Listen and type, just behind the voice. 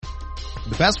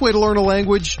The best way to learn a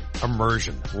language?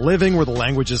 Immersion. Living where the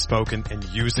language is spoken and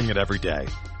using it every day.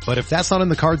 But if that's not in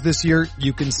the cards this year,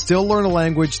 you can still learn a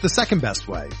language the second best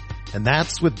way. And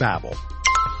that's with Babbel.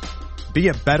 Be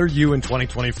a better you in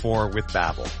 2024 with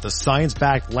Babbel, the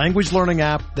science-backed language learning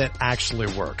app that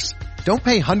actually works. Don't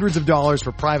pay hundreds of dollars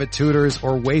for private tutors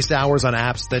or waste hours on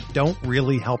apps that don't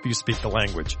really help you speak the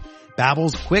language.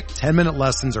 Babbel's quick 10-minute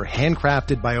lessons are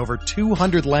handcrafted by over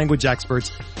 200 language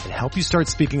experts and help you start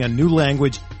speaking a new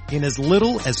language in as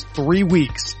little as 3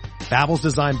 weeks. Babbel's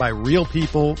designed by real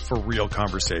people for real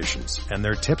conversations, and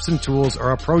their tips and tools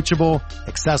are approachable,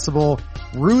 accessible,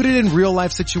 rooted in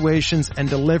real-life situations, and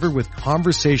delivered with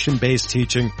conversation-based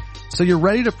teaching, so you're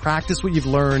ready to practice what you've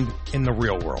learned in the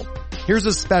real world. Here's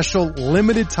a special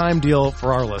limited-time deal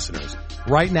for our listeners.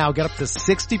 Right now, get up to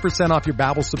 60% off your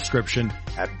Babbel subscription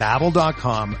at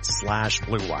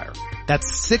babbel.com/BlueWire.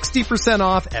 That's 60%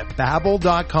 off at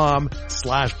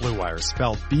babbel.com/BlueWire,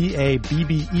 spelled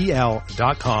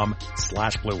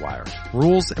BABBEL.com/BlueWire.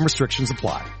 Rules and restrictions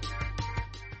apply.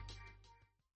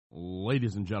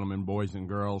 Ladies and gentlemen, boys and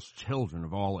girls, children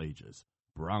of all ages,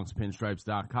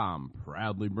 BronxPinstripes.com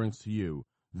proudly brings to you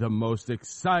the most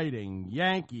exciting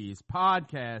Yankees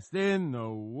podcast in the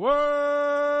world,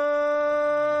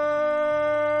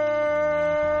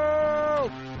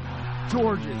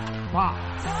 George's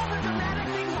Box. All the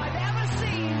dramatic things I've ever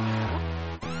seen.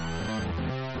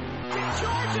 It's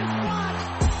George's Box.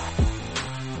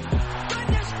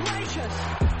 Goodness gracious.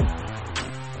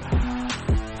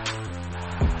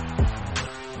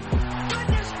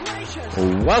 Goodness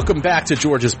gracious. Welcome back to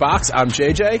George's Box. I'm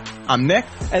JJ. I'm Nick.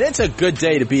 And it's a good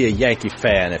day to be a Yankee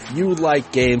fan if you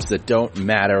like games that don't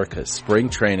matter because spring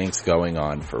training's going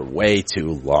on for way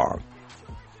too long.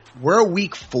 We're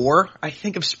week 4, I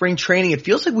think, of spring training. It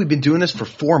feels like we've been doing this for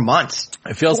 4 months.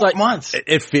 It feels 4 like months.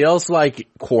 It feels like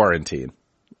quarantine.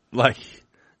 I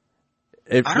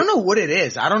don't know what it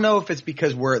is. I don't know if it's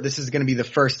because this is going to be the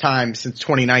first time since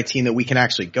 2019 that we can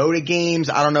actually go to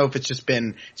games. I don't know if it's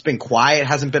been quiet. It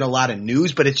hasn't been a lot of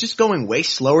news, but it's just going way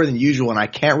slower than usual, and I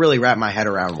can't really wrap my head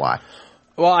around why.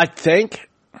 Well, I think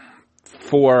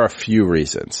for a few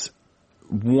reasons.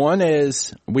 One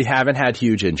is we haven't had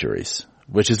huge injuries,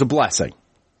 which is a blessing.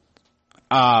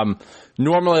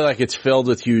 Normally, it's filled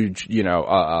with huge,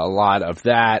 a lot of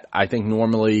that. I think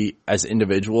normally as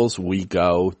individuals, we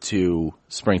go to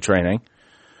spring training.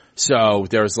 So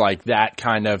there's that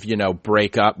kind of,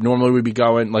 breakup. Normally we'd be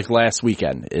going, last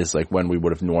weekend is when we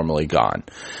would have normally gone.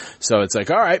 So it's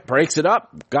all right, breaks it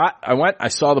up. I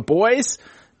saw the boys.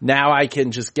 Now I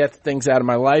can just get things out of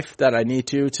my life that I need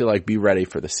to be ready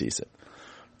for the season.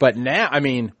 But now,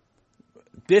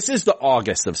 this is the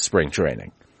August of spring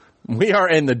training. We are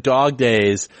in the dog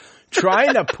days.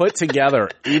 Trying to put together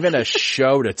even a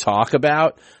show to talk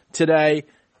about today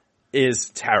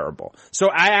is terrible. So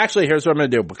here's what I'm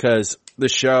going to do, because the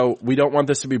show, we don't want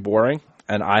this to be boring,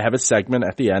 and I have a segment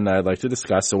at the end that I'd like to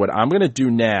discuss. So what I'm going to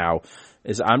do now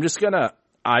is I'm just going to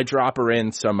eyedropper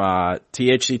in some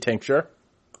THC tincture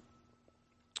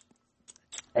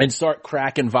and start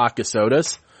cracking vodka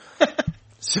sodas.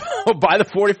 So by the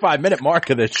 45-minute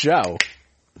mark of this show,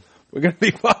 we're going to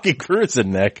be fucking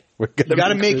cruising, Nick. You got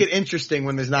to make it interesting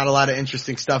when there's not a lot of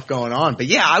interesting stuff going on. But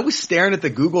yeah, I was staring at the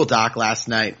Google Doc last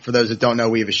night. For those that don't know,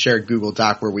 we have a shared Google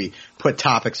Doc where we put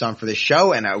topics on for this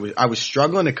show, and I was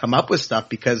struggling to come up with stuff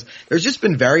because there's just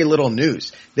been very little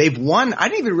news. They've won, I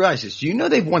didn't even realize this. Do you know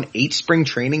they've won 8 spring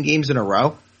training games in a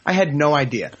row? I had no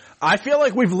idea. I feel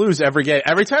like we've lose every game.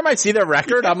 Every time I see their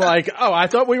record, I'm like, oh, I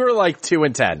thought we were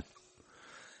 2-10.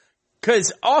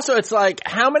 Cause also it's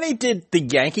how many did the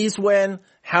Yankees win?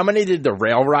 How many did the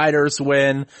Rail Riders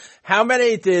win? How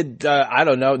many did, I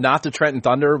don't know, not the Trenton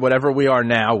Thunder, whatever we are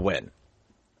now, win?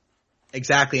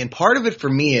 Exactly. And part of it for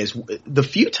me is the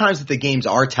few times that the games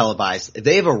are televised, if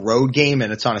they have a road game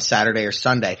and it's on a Saturday or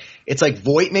Sunday, it's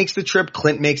Voit makes the trip,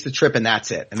 Clint makes the trip, and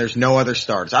that's it. And there's no other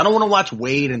starters. I don't want to watch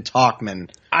Wade and Tauchman.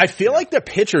 I feel like the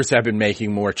pitchers have been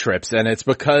making more trips, and it's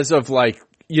because of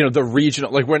the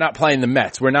regional, we're not playing the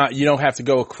Mets. You don't have to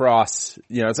go across,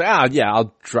 it's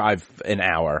I'll drive an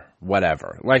hour,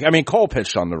 whatever. Cole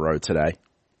pitched on the road today.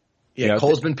 Yeah,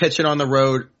 Cole's been pitching on the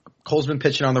road.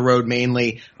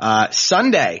 Mainly.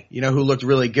 Sunday, who looked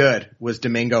really good was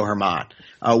Domingo Germán.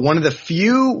 One of the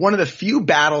few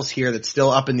battles here that's still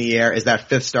up in the air is that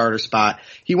 5th starter spot.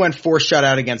 He went 4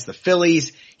 shutout against the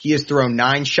Phillies. He has thrown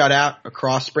 9 shutout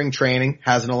across spring training,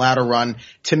 hasn't allowed a run.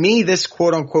 To me, this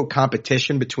quote unquote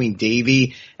competition between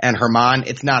Davey and Germán,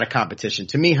 it's not a competition.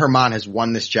 To me, Germán has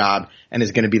won this job and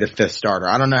is going to be the 5th starter.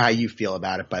 I don't know how you feel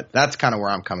about it, but that's kind of where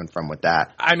I'm coming from with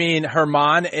that.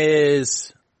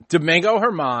 Domingo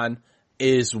Germán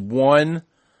is one,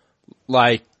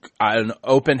 like, an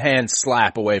open hand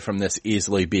slap away from this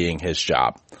easily being his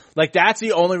job. Like, that's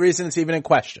the only reason it's even in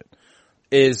question,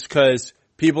 is because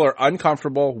people are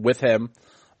uncomfortable with him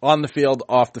on the field,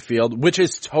 off the field, which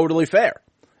is totally fair.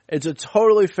 It's a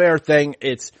totally fair thing.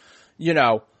 It's, you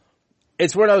know,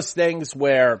 it's one of those things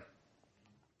where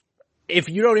if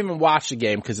you don't even watch the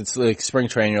game because it's like spring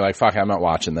training, you're like, fuck, I'm not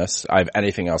watching this. I have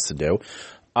anything else to do.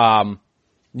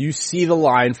 You see the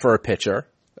line for a pitcher.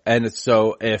 And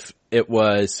so if it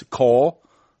was Cole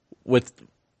with,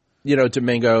 you know,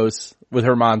 Domingo's, with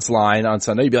Herman's line on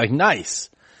Sunday, you'd be like, nice.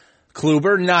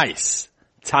 Kluber, nice.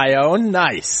 Tyone,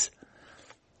 nice.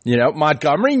 You know,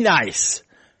 Montgomery, nice.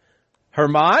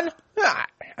 Herman,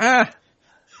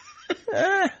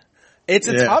 it's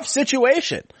a tough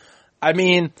situation. I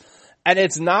mean, and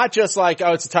it's not just like,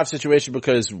 oh, it's a tough situation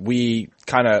because we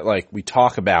kind of like, we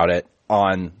talk about it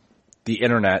on the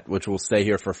internet, which will stay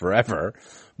here for forever.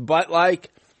 But like,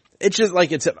 it's just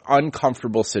like, it's an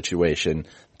uncomfortable situation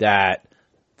that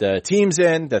the team's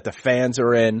in, that the fans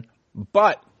are in.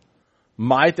 But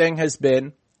my thing has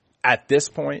been, at this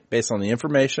point, based on the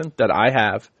information that I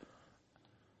have,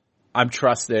 I'm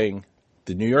trusting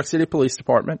the New York City Police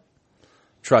Department,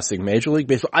 trusting Major League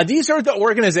Baseball. These are the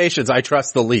organizations I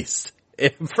trust the least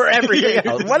for everything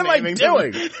else. What am I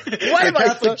doing? What am I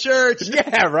Catholic Church?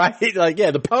 Yeah, right. Like,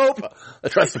 yeah, the Pope. I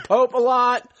trust the Pope a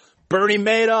lot. Bernie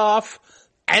Madoff,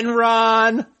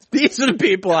 Enron. These are the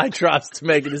people I trust to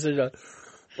make a decision.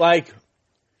 Like,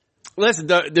 listen,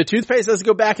 the toothpaste doesn't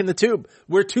go back in the tube.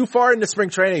 We're too far into spring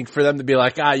training for them to be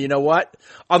like, you know what?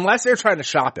 Unless they're trying to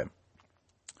shop him.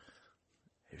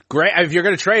 Great. If you're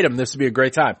going to trade him, this would be a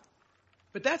great time.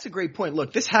 But that's a great point.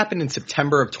 Look, this happened in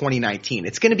September of 2019.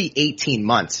 It's going to be 18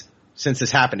 months since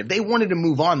this happened. If they wanted to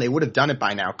move on, they would have done it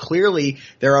by now. Clearly,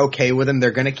 they're okay with him.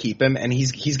 They're going to keep him, and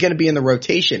he's going to be in the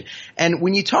rotation. And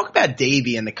when you talk about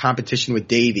Davey and the competition with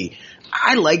Davey,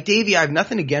 I like Davey. I have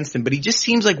nothing against him, but he just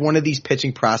seems like one of these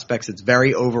pitching prospects that's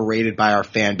very overrated by our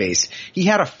fan base. He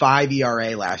had a 5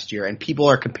 ERA last year, and people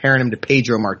are comparing him to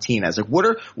Pedro Martinez. Like, what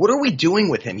are we doing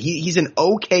with him? He's an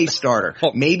okay starter.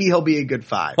 Maybe he'll be a good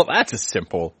 5. Well, that's a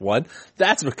simple one.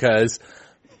 That's because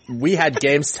we had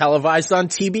games televised on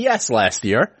TBS last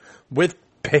year with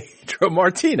Pedro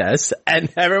Martinez,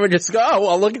 and everyone just go, oh,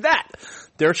 well, look at that.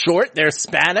 They're short. They're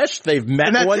Spanish. They've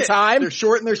met one time. They're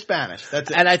short and they're Spanish.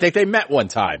 That's it. And I think they met one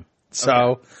time.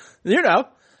 So, you know,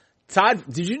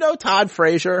 did you know Todd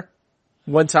Frazier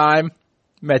one time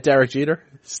met Derek Jeter?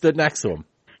 Stood next to him.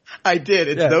 I did.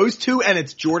 It's those two, and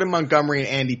it's Jordan Montgomery and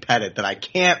Andy Pettitte that I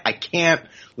can't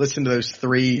listen to those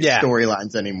 3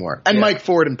 storylines anymore. And Mike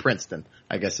Ford in Princeton,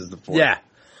 I guess, is the 4th.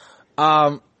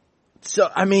 Yeah. So,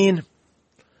 I mean,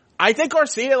 I think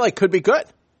Garcia, like, could be good.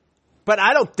 But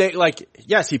I don't think, like,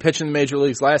 yes, he pitched in the major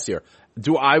leagues last year.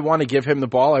 Do I want to give him the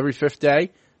ball every 5th day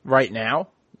right now?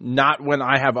 Not when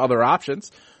I have other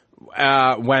options.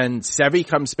 When Sevy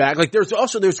comes back, like, there's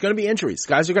going to be injuries.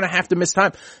 Guys are going to have to miss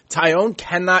time. Tyone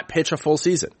cannot pitch a full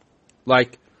season.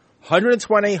 Like,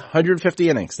 120, 150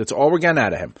 innings. That's all we're getting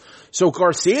out of him. So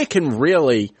Garcia can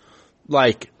really,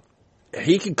 like,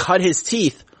 he can cut his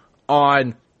teeth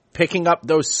on picking up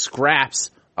those scraps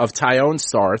of Tyone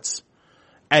starts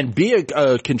and be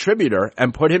a contributor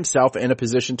and put himself in a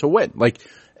position to win. Like,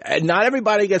 not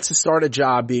everybody gets to start a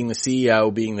job being the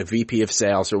CEO, being the VP of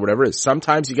sales or whatever it is.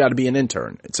 Sometimes you gotta be an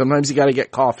intern. Sometimes you gotta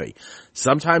get coffee.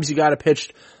 Sometimes you gotta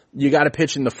pitch in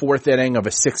the 4th inning of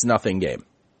a 6-0 game.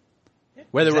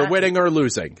 Whether we're winning or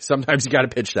losing. Sometimes you gotta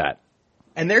pitch that.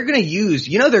 And they're going to use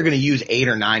 8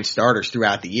 or 9 starters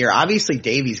throughout the year. Obviously,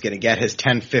 Davey's going to get his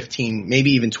 10, 15,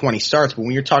 maybe even 20 starts. But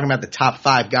when you're talking about the top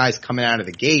 5 guys coming out of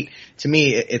the gate, to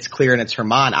me, it's clear, and it's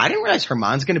Herman. I didn't realize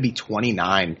Herman's going to be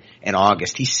 29 in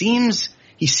August. He seems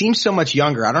so much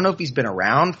younger. I don't know if he's been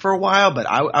around for a while, but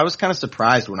I was kind of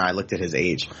surprised when I looked at his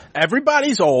age.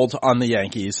 Everybody's old on the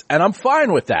Yankees, and I'm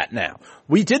fine with that now.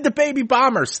 We did the Baby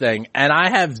Bombers thing, and I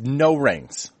have no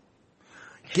rings.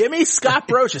 Give me Scott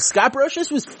Brocious. Scott Brocious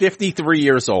was 53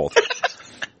 years old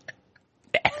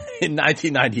in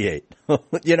 1998.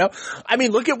 You know? I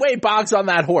mean, look at Wade Boggs on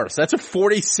that horse. That's a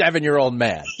 47-year-old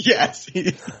man. Yes.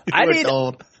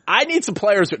 I need some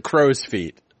players with crow's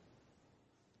feet.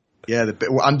 Yeah,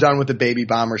 I'm done with the Baby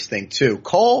Bombers thing too.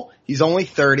 Cole, he's only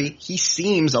 30. He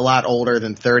seems a lot older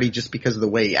than 30 just because of the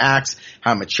way he acts,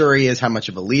 how mature he is, how much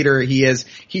of a leader he is.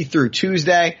 He threw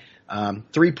Tuesday.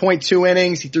 3.2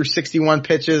 innings. He threw 61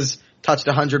 pitches, touched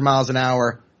 100 miles an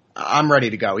hour. I'm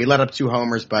ready to go. He let up 2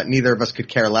 homers, but neither of us could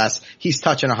care less. He's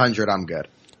touching 100. I'm good.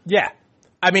 Yeah.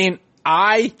 I mean,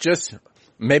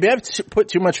 maybe I've put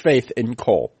too much faith in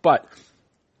Cole, but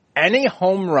any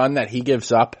home run that he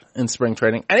gives up in spring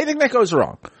training, anything that goes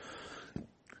wrong,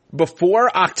 before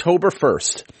October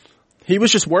 1st, he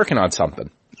was just working on something.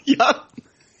 Yup.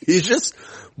 He's just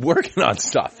working on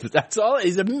stuff. That's all.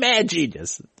 He's a mad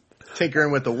genius.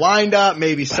 Tinkering with the windup,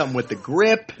 maybe something with the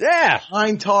grip. Yeah.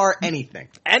 Pine tar, anything.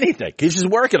 Anything. He's just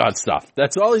working on stuff.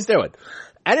 That's all he's doing.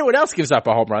 Anyone else gives up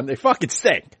a home run, they fucking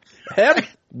stink. Him,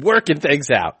 working things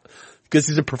out. Because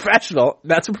he's a professional.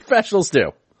 That's what professionals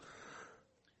do.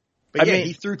 But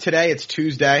he threw today. It's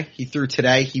Tuesday. He threw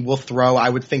today. He will throw, I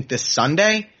would think, this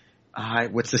Sunday.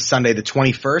 What's this Sunday? The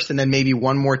 21st. And then maybe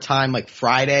one more time, like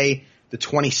Friday, the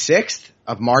 26th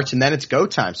of March. And then it's go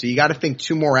time. So you got to think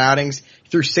 2 more outings. He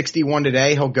threw 61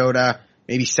 today. He'll go to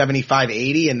maybe 75,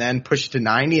 80 and then push it to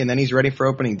 90. And then he's ready for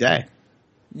opening day.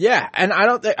 Yeah. And I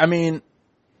don't think, I mean,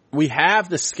 we have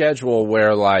the schedule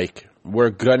where like we're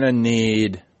going to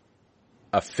need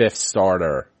a 5th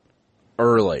starter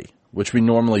early, which we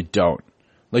normally don't.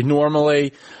 Like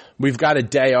normally we've got a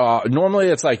day off. Normally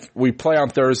it's like we play on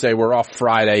Thursday, we're off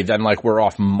Friday, then like we're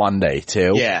off Monday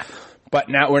too. Yeah. But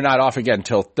now we're not off again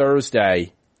until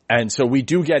Thursday. And so we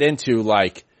do get into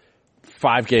like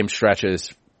 5-game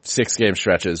stretches, 6-game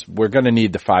stretches. We're going to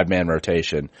need the 5-man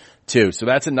rotation too. So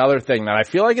that's another thing that I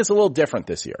feel like is a little different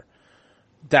this year.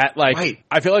 That like, right.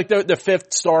 I feel like the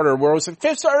 5th starter, where it was like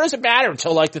 5th starter doesn't matter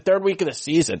until like the 3rd week of the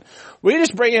season. We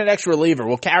just bring in an extra reliever.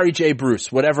 We'll carry Jay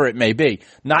Bruce, whatever it may be.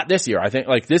 Not this year. I think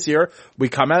like this year we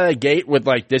come out of the gate with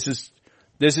like, this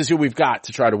is who we've got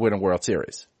to try to win a World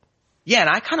Series. Yeah, and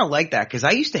I kind of like that because I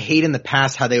used to hate in the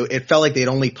past how it felt like they'd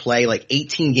only play like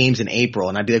 18 games in April.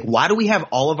 And I'd be like, why do we have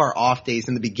all of our off days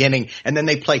in the beginning and then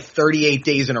they play 38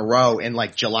 days in a row in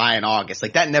like July and August?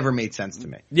 Like that never made sense to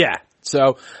me. Yeah.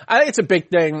 So I think it's a big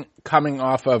thing coming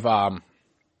off of,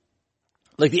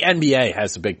 like the NBA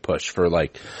has a big push for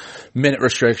like minute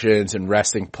restrictions and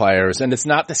resting players. And it's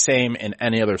not the same in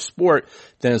any other sport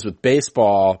than is with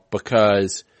baseball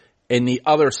because in the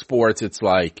other sports, it's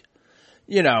like,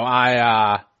 you know,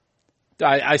 I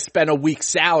spent a week's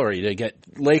salary to get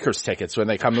Lakers tickets when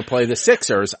they come to play the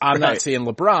Sixers. I'm not seeing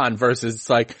LeBron versus it's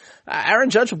like Aaron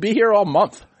Judge will be here all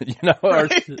month, you know, or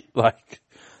like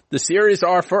the series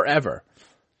are forever.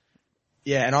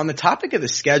 Yeah. And on the topic of the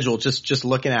schedule, just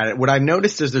looking at it, what I've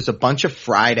noticed is there's a bunch of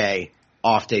Friday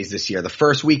off days this year. The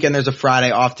first weekend there's a Friday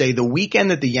off day. The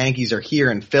weekend that the Yankees are here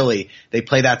in Philly, they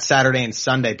play that Saturday and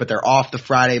Sunday, but they're off the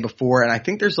Friday before. And I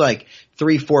think there's like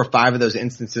 3, 4, 5 of those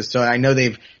instances. So I know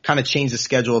they've kind of changed the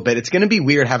schedule a bit. It's going to be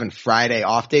weird having Friday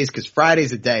off days because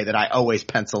Friday's a day that I always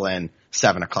pencil in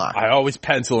 7:00. I always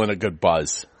pencil in a good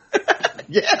buzz.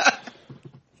 Yeah.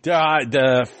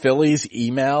 The Phillies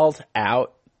emailed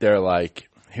out. They're like,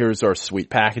 here's our suite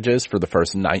packages for the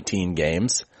first 19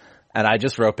 games. And I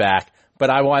just wrote back, but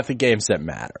I want the games that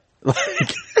matter.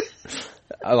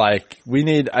 I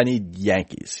need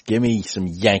Yankees. Give me some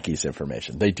Yankees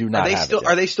information. They do not have it.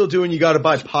 Are they still doing you gotta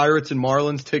buy Pirates and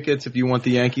Marlins tickets if you want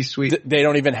the Yankees suite? They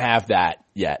don't even have that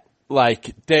yet.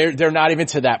 Like, they're not even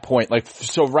to that point. Like,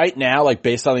 so right now, like,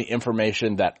 based on the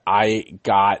information that I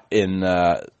got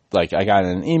I got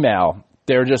in an email,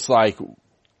 they're just like,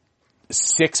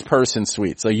 6-person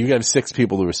suites. Like you can have 6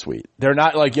 people to a suite. They're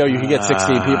not like, yo, you can get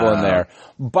 16 people in there.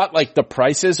 But like the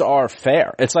prices are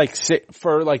fair. It's like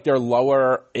for like their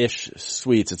lower-ish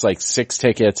suites, it's like 6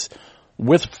 tickets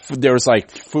with, there's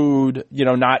like food, you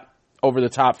know, not over the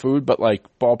top food, but like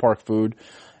ballpark food.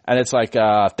 And it's like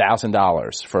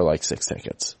 $1,000 for like 6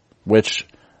 tickets, which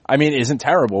I mean isn't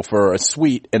terrible for a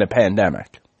suite in a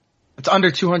pandemic. It's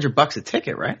under $200 a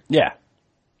ticket, right? Yeah.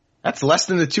 That's less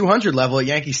than the 200 level at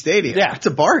Yankee Stadium. Yeah. It's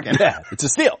a bargain. Yeah. It's a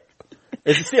steal.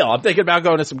 It's a steal. I'm thinking about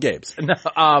going to some games.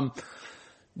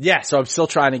 Yeah. So I'm still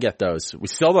trying to get those. We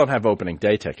still don't have opening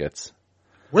day tickets.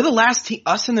 We're the last team,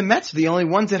 us and the Mets are the only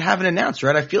ones that haven't announced,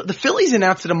 right? I feel the Phillies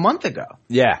announced it a month ago.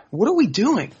 Yeah. What are we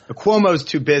doing? Cuomo's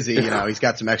too busy. You know, he's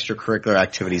got some extracurricular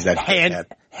activities that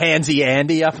Handsy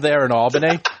Andy up there in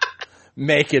Albany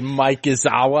making Mike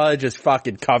Izawa just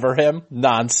fucking cover him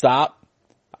nonstop.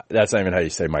 That's not even how you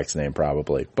say Mike's name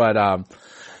probably. But,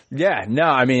 yeah, no,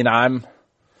 I mean, I'm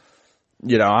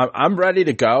ready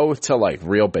to go to like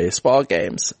real baseball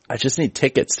games. I just need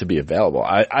tickets to be available.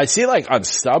 I see like on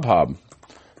StubHub,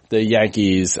 the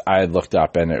Yankees I looked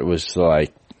up and it was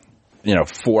like, you know,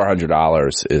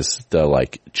 $400 is the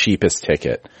like cheapest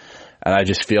ticket. And I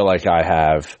just feel like I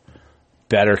have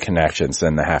better connections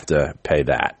than to have to pay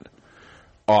that.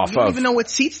 You don't even know what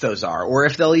seats those are, or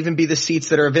if they'll even be the seats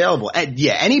that are available. And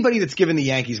yeah, anybody that's giving the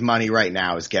Yankees money right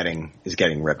now is getting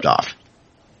ripped off.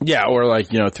 Yeah, or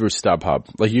like, you know, through StubHub.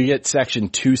 Like you get section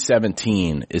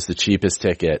 217 is the cheapest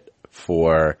ticket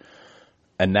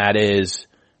and that is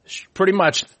pretty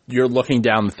much you're looking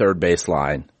down the third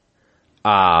baseline,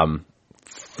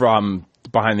 from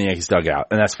behind the Yankees dugout,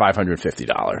 and that's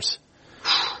 $550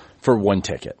 for one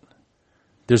ticket.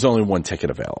 There's only one ticket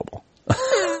available.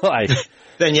 Like,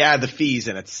 then you add the fees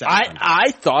and it's $700.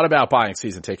 I thought about buying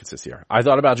season tickets this year. I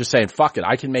thought about just saying, fuck it.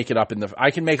 I can make up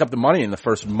the money in the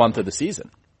first month of the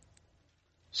season.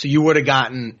 So you would have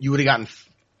gotten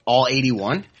all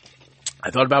 81? I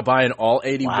thought about buying all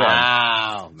 81.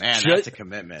 Wow, man, that's a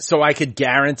commitment. So I could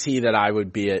guarantee that I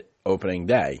would be at opening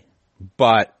day.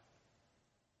 But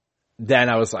then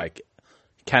I was like,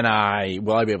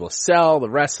 will I be able to sell the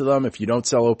rest of them if you don't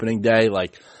sell opening day?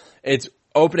 Like, it's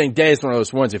opening day is one of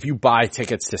those ones. If you buy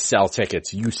tickets to sell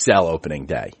tickets, you sell opening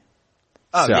day.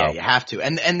 Oh, so. Yeah, you have to.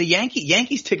 And the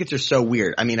Yankees tickets are so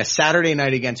weird. I mean, a Saturday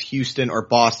night against Houston or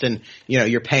Boston,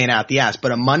 you're paying out the ass.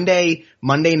 But a Monday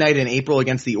night in April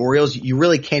against the Orioles, you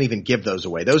really can't even give those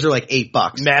away. Those are like $8.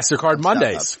 MasterCard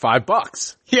Mondays,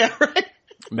 $5. Yeah, right.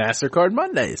 MasterCard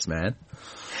Mondays, man.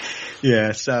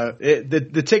 Yeah, so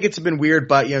the tickets have been weird,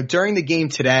 but during the game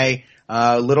today,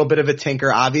 a little bit of a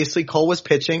tinker. Obviously, Cole was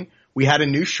pitching. We had a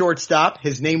new shortstop.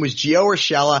 His name was Gio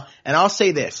Urshela. And I'll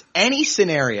say this, any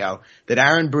scenario that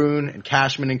Aaron Boone and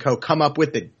Cashman and co come up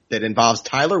with that involves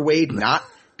Tyler Wade not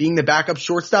being the backup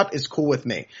shortstop is cool with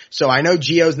me. So I know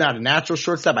Gio's not a natural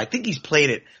shortstop. I think he's played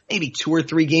it maybe 2 or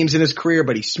 3 games in his career,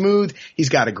 but he's smooth. He's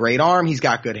got a great arm. He's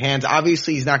got good hands.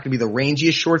 Obviously, he's not going to be the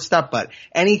rangiest shortstop, but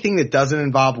anything that doesn't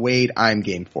involve Wade, I'm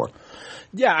game for.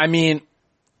 Yeah, I mean,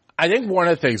 I think one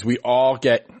of the things we all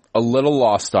get a little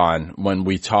lost on when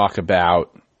we talk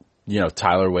about,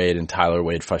 Tyler Wade and Tyler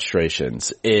Wade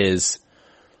frustrations is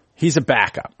he's a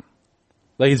backup.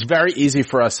 Like, it's very easy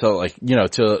for us to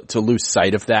to lose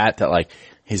sight of that like,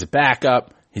 he's a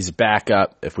backup. He's a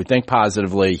backup. If we think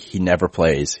positively, he never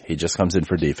plays. He just comes in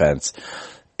for defense.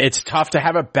 It's tough to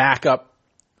have a backup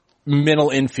middle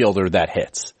infielder that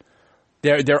hits.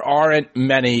 There aren't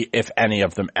many, if any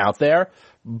of them out there,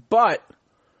 but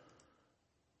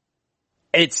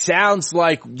it sounds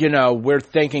like, we're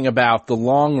thinking about the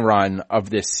long run of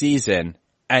this season,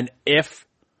 and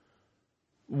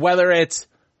whether it's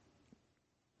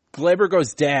Gleyber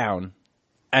goes down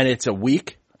and it's a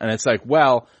week, and it's like,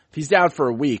 well, if he's down for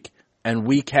a week and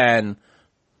we can,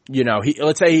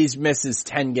 let's say he misses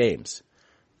 10 games,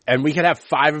 and we can have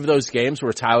 5 of those games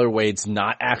where Tyler Wade's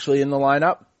not actually in the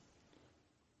lineup,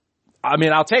 I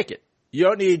mean, I'll take it. You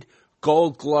don't need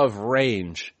Gold Glove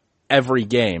range every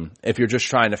game if you're just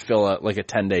trying to fill a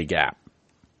 10-day gap.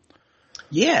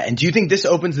 Yeah, and do you think this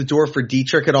opens the door for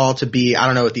Dietrich at all to be, I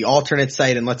don't know, at the alternate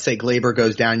site, and let's say Gleyber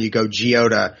goes down, you go Gio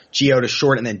to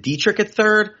short and then Dietrich at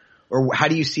third? Or how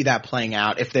do you see that playing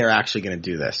out if they're actually going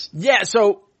to do this? Yeah,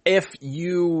 so if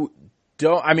you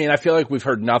don't, I mean, I feel like we've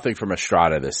heard nothing from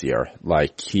Estrada this year.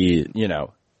 Like it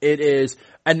is,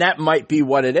 and that might be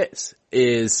what it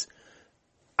is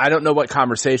I don't know what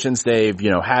conversations they've,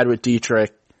 had with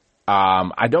Dietrich.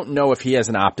 I don't know if he has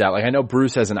an opt-out. Like, I know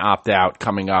Bruce has an opt-out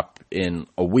coming up in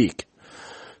a week.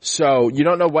 So you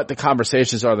don't know what the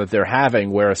conversations are that they're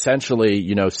having where essentially,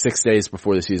 6 days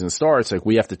before the season starts, like,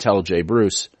 we have to tell Jay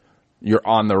Bruce, you're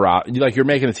on the like, you're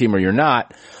making the team or you're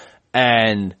not.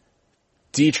 And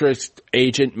Dietrich's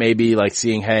agent may be like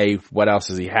seeing, hey, what else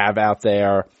does he have out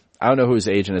there? I don't know who his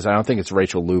agent is. I don't think it's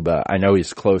Rachel Luba. I know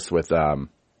he's close with,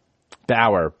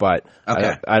 Bauer, but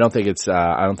okay. I don't think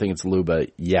it's Luba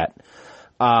yet.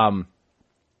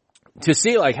 To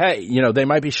see like, hey, they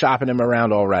might be shopping him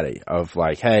around already of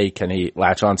like, hey, can he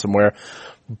latch on somewhere?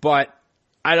 But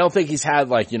I don't think he's had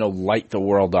like, light the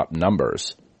world up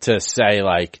numbers to say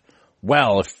like,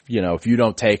 well, if you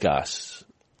don't take us,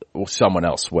 someone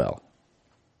else will.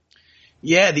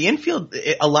 Yeah, the infield,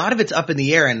 a lot of it's up in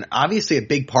the air, and obviously a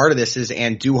big part of this is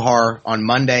Andujar on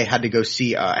Monday had to go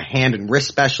see a hand and wrist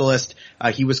specialist.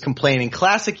 He was complaining,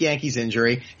 classic Yankees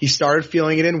injury. He started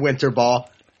feeling it in winter ball,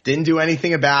 didn't do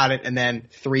anything about it, and then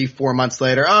 3-4 months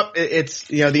later, it's,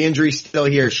 the injury's still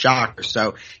here, shocker.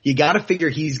 So you gotta figure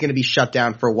he's gonna be shut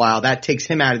down for a while. That takes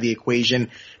him out of the equation.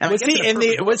 And was he in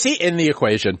the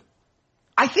equation?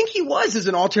 I think he was as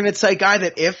an alternate site guy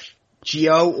that if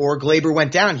Gio or Gleyber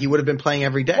went down, he would have been playing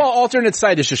every day. Well, alternate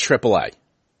site is just AAA.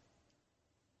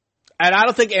 And I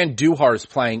don't think Andujar is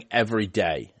playing every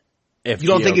day. You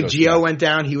don't think if Gio went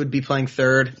down, he would be playing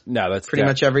third? No, that's pretty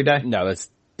much every day? No,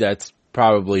 that's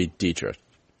probably Dietrich.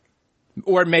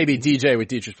 Or maybe DJ with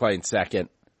Dietrich playing second.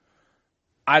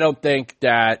 I don't think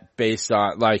that based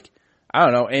on, like, I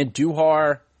don't know,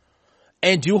 Andujar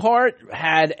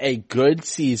had a good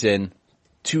season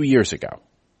 2 years ago.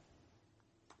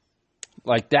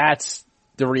 Like, that's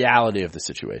the reality of the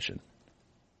situation.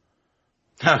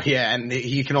 Oh yeah, and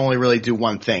he can only really do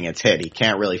one thing. It's hit. He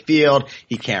can't really field.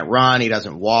 He can't run. He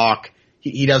doesn't walk.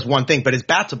 He does one thing, but his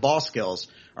bat to ball skills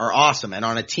are awesome. And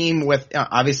on a team with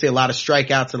obviously a lot of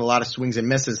strikeouts and a lot of swings and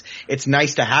misses, it's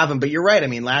nice to have him. But you're right. I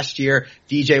mean, last year,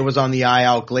 DJ was on the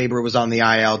IL, Glaber was on the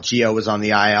IL, Gio was on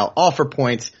the IL, all for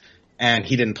points, and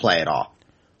he didn't play at all.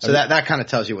 So that kind of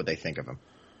tells you what they think of him.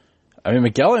 I mean,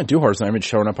 Miguel Andujar's not even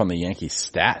showing up on the Yankees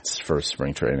stats for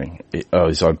spring training.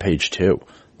 He's on page 2.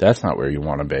 That's not where you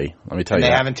want to be. Let me tell you.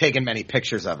 They haven't taken many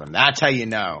pictures of him. That's how you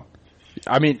know.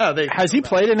 I mean, has he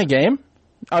played in a game?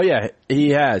 Oh yeah, he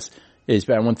has. He's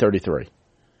batting 133.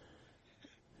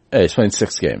 Yeah, he's playing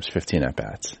 6 games, 15 at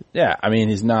bats. Yeah, I mean,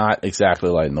 he's not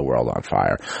exactly lighting the world on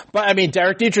fire. But I mean,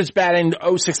 Derek Dietrich's batting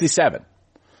 .067.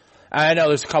 I know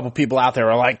there's a couple people out there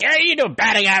who are like, hey, you do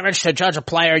batting average to judge a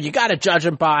player. You got to judge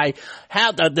him by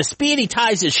how the speed he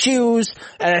ties his shoes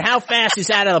and how fast he's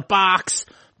out of the box.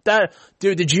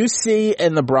 Dude, did you see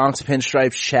in the Bronx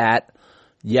Pinstripes chat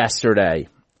yesterday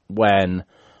when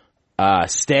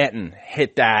Stanton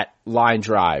hit that line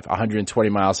drive 120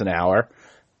 miles an hour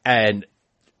and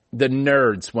the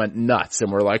nerds went nuts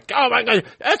and were like, oh my God,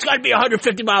 that's got to be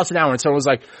 150 miles an hour. And someone was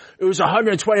like, it was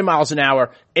 120 miles an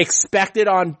hour, expected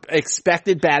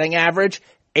batting average,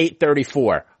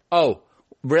 834. Oh,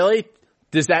 really?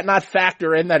 Does that not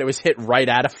factor in that it was hit right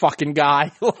at a fucking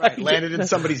guy? Right, landed in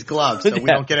somebody's glove, so we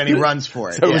don't get any runs for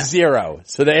it. So it was 0.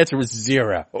 So the answer was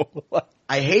 0.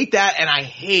 I hate that, and I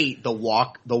hate the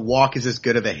walk. The walk is as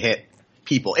good of a hit.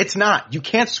 People, it's not. You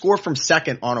can't score from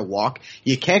second on a walk.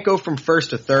 You can't go from first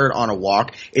to third on a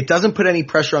walk. It doesn't put any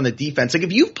pressure on the defense. Like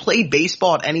if you've played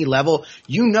baseball at any level,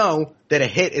 you know that a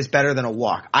hit is better than a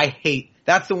walk.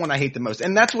 That's the one I hate the most.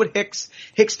 And that's what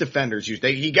Hicks defenders use.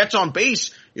 He gets on base,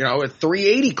 at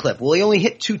 380 clip. Well, he only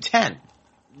hit 210.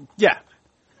 Yeah.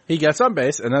 He gets on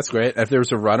base, and that's great. If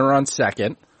there's a runner on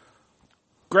second,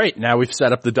 great. Now we've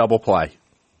set up the double play.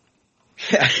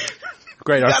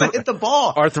 Great. You gotta hit the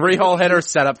ball. Our 3-hole hitter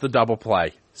set up the double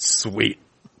play. Sweet.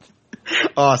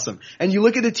 Awesome. And you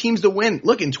look at the teams to win.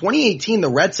 Look, in 2018, the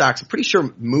Red Sox, I'm pretty sure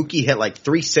Mookie hit like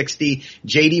 360.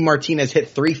 JD Martinez hit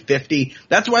 350.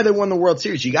 That's why they won the World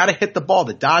Series. You gotta hit the ball.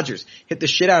 The Dodgers hit the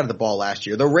shit out of the ball last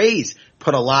year. The Rays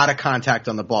put a lot of contact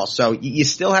on the ball. So you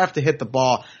still have to hit the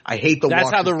ball. I hate the walks.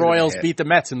 That's how the Royals beat the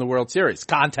Mets in the World Series.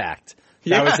 Contact.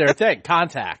 That was their thing.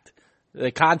 Contact.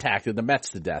 They contacted the Mets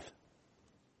to death.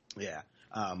 Yeah.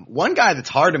 One guy that's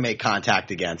hard to make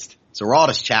contact against is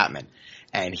Aroldis Chapman.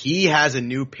 And he has a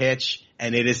new pitch,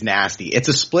 and it is nasty. It's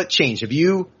a split change. Have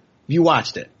you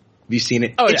watched it? Have you seen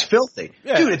it? Oh, it's filthy.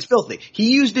 Yeah. Dude, it's filthy.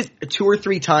 He used it 2 or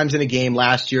 3 times in a game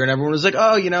last year, and everyone was like,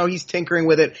 oh, he's tinkering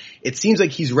with it. It seems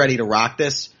like he's ready to rock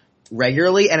this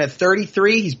regularly. And at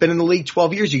 33, he's been in the league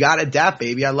 12 years. You got to adapt,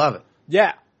 baby. I love it.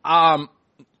 Yeah. I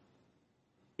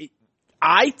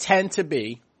tend to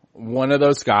be one of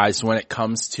those guys when it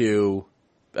comes to,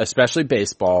 especially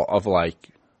baseball, of like,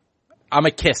 I'm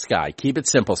a KISS guy. Keep it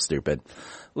simple, stupid.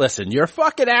 Listen, you're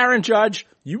fucking Aaron Judge.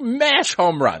 You mash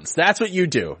home runs. That's what you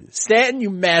do. Stanton, you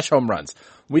mash home runs.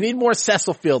 We need more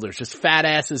Cecil Fielders, just fat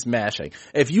asses mashing.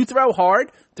 If you throw hard,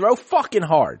 throw fucking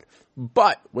hard.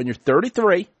 But when you're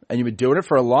 33 and you've been doing it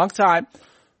for a long time,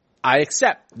 I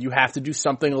accept you have to do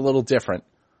something a little different.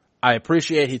 I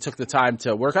appreciate he took the time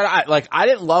to work on it. I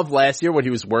didn't love last year when he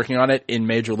was working on it in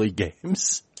major league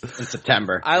games. In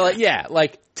September.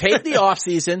 Take the off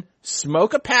season,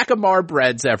 smoke a pack of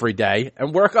Marbreds every day,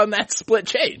 and work on that split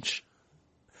change.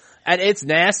 And it's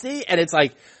nasty, and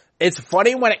it's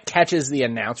funny when it catches the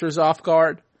announcers off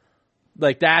guard.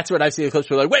 Like, that's what I've seen the clips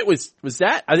where wait, was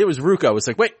that? I think it was Rucco. It's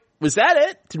like, wait, was that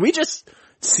it? Did we just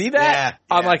see that?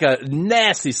 Yeah. On like a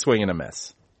nasty swing and a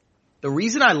miss. The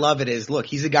reason I love it is, look,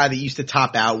 he's a guy that used to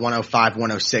top out 105,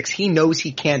 106. He knows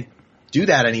he can't do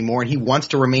that anymore, and he wants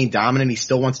to remain dominant. He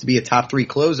still wants to be a top 3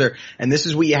 closer, and this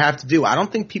is what you have to do. I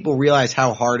don't think people realize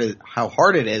how hard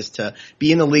it is to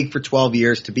be in the league for 12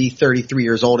 years, to be 33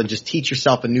 years old, and just teach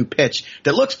yourself a new pitch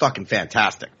that looks fucking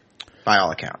fantastic by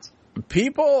all accounts.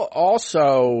 People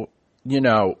also,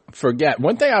 forget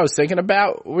one thing I was thinking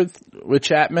about with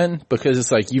Chapman, because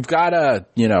it's like you've got to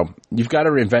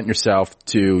reinvent yourself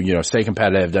to, stay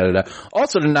competitive,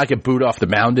 Also to not get booed off the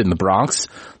mound in the Bronx.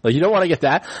 Like, you don't want to get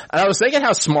that. And I was thinking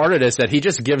how smart it is that he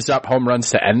just gives up home runs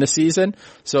to end the season.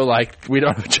 So we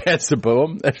don't have a chance to boo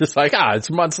him. It's just like, it's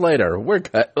months later. We're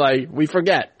good. We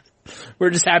forget.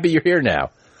 We're just happy you're here now.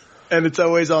 And it's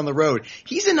always on the road.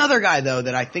 He's another guy, though,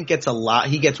 that I think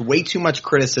he gets way too much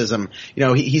criticism.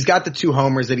 He's got the 2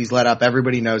 homers that he's let up.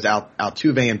 Everybody knows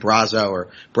Altuve and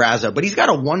Brazo, but he's got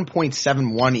a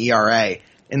 1.71 ERA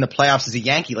in the playoffs as a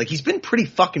Yankee. Like, he's been pretty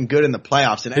fucking good in the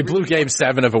playoffs. And they blew Game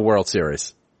 7 of a World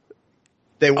Series.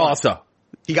 They won. Also,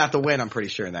 He got the win, I'm pretty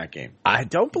sure, in that game. I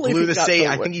don't believe Blew he the got save. the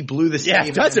I win. think he blew the save. Yeah,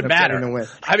 it doesn't matter.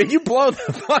 I mean, you blow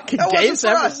the fucking That game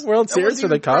wasn't for 7 us. World That Series wasn't for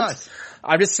the even for Cubs. us.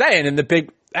 I'm just saying,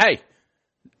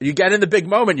 you get in the big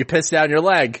moment, you piss down your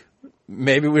leg.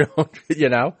 Maybe we don't,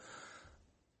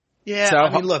 Yeah, So- I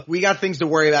mean, look, we got things to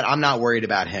worry about. I'm not worried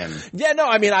about him. Yeah, no,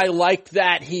 I mean, I like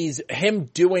that him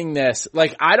doing this.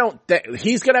 Like, I don't think,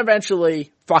 he's gonna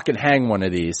eventually fucking hang one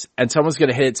of these and someone's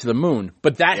gonna hit it to the moon.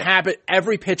 But that habit,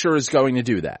 every pitcher is going to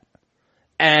do that.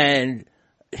 And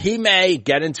he may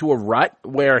get into a rut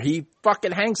where he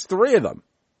fucking hangs 3 of them.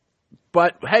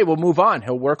 But hey, we'll move on.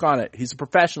 He'll work on it. He's a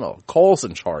professional. Cole's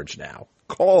in charge now.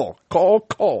 Cole.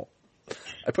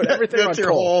 I put everything on That's your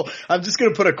Cole. I'm just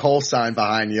going to put a Cole sign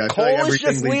behind you. I feel like Cole is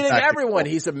everything just leads leading back to everyone.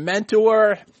 Cole. He's a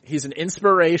mentor. He's an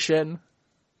inspiration.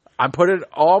 I'm putting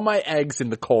all my eggs in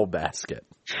the Cole basket.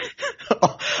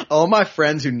 All my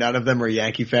friends who none of them are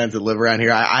Yankee fans that live around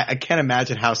here, I can't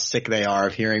imagine how sick they are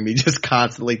of hearing me just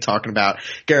constantly talking about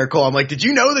Garrett Cole. I'm like, did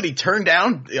you know that he turned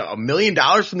down $1 million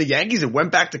from the Yankees and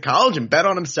went back to college and bet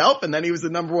on himself and then he was the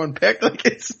number 1 pick? Like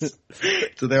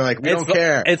so they're like, we don't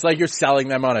care. It's like you're selling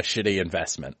them on a shitty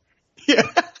investment. Yeah.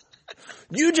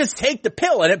 You just take the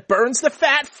pill and it burns the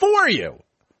fat for you.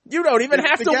 You don't even It's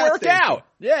have the to gas work station. out.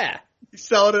 Yeah. You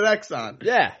sell it at Exxon.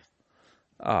 Yeah.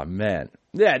 Oh man.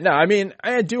 Yeah, no, I mean,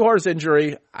 Duhar's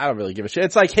injury, I don't really give a shit.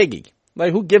 It's like Higgy.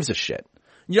 Like, who gives a shit?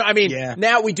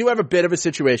 Now we do have a bit of a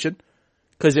situation,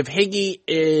 because if Higgy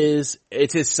it's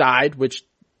his side, which,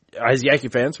 as Yankee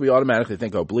fans, we automatically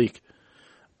think oblique,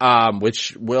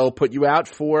 which will put you out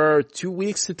for 2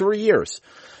 weeks to 3 years.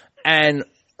 And,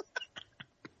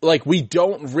 like, we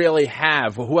don't really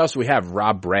have, who else do we have?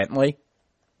 Rob Brantley?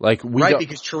 Like,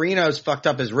 Because Chirino's fucked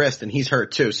up his wrist and he's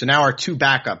hurt too. So now our 2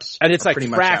 backups and it's are like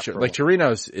pretty fractured. much out for a Like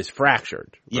Chirino's is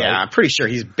fractured. Yeah, right? I'm pretty sure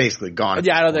he's basically gone.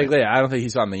 Yeah, I don't think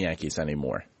he's on the Yankees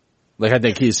anymore. Like, I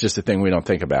think he's just a thing we don't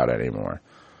think about anymore.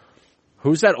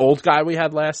 Who's that old guy we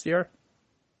had last year?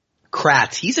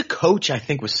 Kratz. He's a coach, I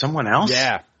think, with someone else.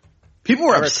 Yeah. People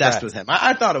were Eric obsessed Kratz. with him.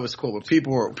 I thought it was cool, but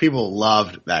people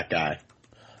loved that guy.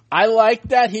 I like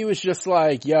that he was just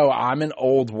like, yo, I'm an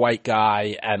old white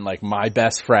guy and like my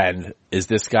best friend is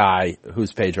this guy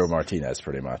who's Pedro Martinez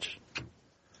pretty much.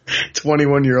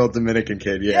 21-year-old Dominican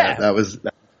kid. Yeah. That was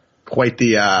quite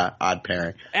the odd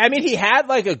pairing. I mean, he had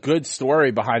like a good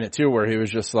story behind it too, where he was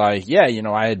just like, yeah,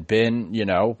 I had been,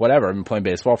 whatever. I've been playing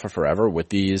baseball for forever with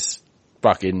these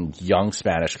fucking young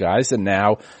Spanish guys. And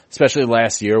now, especially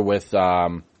last year with,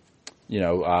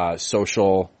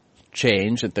 social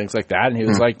change and things like that. And he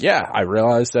was like, yeah, I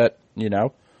realized that,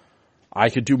 I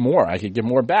could do more. I could give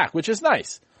more back, which is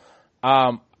nice.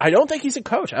 I don't think he's a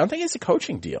coach. I don't think he's a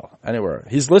coaching deal anywhere.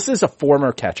 He's listed as a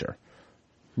former catcher.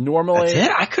 Normally, That's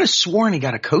it? I could have sworn he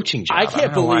got a coaching job. I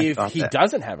can't don't know why I believe thought he that.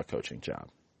 doesn't have a coaching job.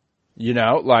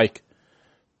 Like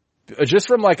just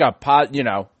from like a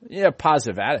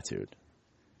positive attitude.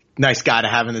 Nice guy to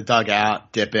have in the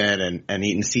dugout, dipping and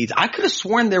eating seeds. I could have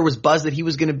sworn there was buzz that he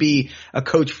was going to be a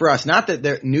coach for us. Not that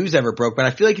the news ever broke, but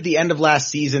I feel like at the end of last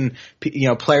season,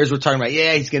 players were talking about,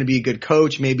 yeah, he's going to be a good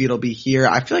coach. Maybe it'll be here.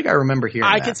 I feel like I remember hearing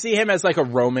I that. could see him as like a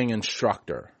roaming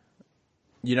instructor.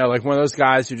 Like one of those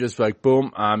guys who just like,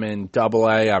 boom, I'm in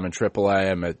AA, I'm in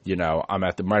AAA, I'm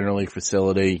at the minor league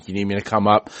facility. You need me to come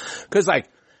up? Cause like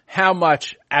how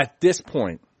much at this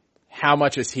point, how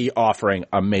much is he offering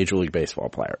a Major League Baseball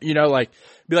player? Be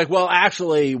like, well,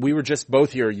 actually, we were just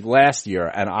both here last year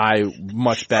and I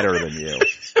much better than you.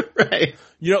 Right.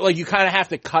 You kind of have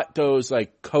to cut those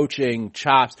like coaching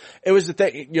chops. It was the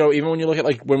thing, even when you look at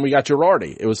like when we got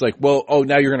Girardi, it was like, well,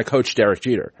 now you're going to coach Derek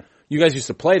Jeter. You guys used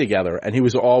to play together and he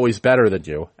was always better than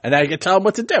you. And now you can tell him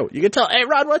what to do. You can tell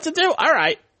A-Rod what to do. All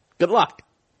right. Good luck.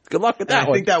 Good luck with that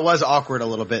I think that was awkward a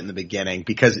little bit in the beginning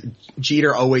because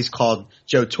Jeter always called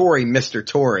Joe Torre Mr.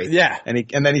 Torre. Yeah. And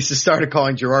then he just started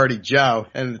calling Girardi Joe.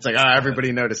 And it's like,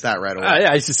 everybody noticed that right away.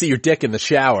 Yeah, I used to see your dick in the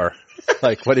shower.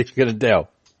 Like, what are you going to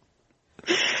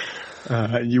do?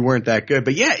 You weren't that good.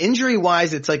 But yeah, injury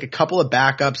wise, it's like a couple of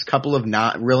backups, couple of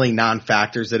not really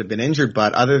non-factors that have been injured.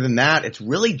 But other than that, it's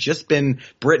really just been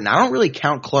Britton. I don't really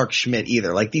count Clark Schmidt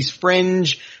either. Like these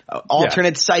fringe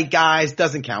alternate site guys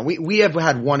doesn't count. We have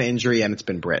had one injury and it's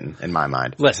been Britton in my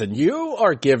mind. Listen, you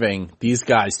are giving these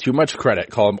guys too much credit.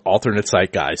 Call them alternate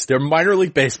site guys. They're minor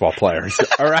league baseball players.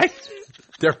 All right.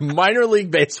 They're minor league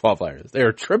baseball players.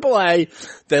 They're AAA.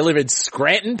 They live in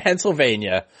Scranton,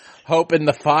 Pennsylvania, hoping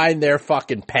to find their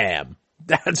fucking Pam.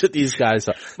 That's what these guys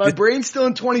are. My brain's still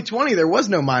in 2020. There was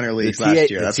no minor leagues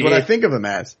last year. That's what I think of them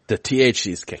as. The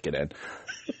THC's kicking in.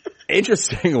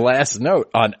 Interesting last note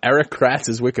on Eric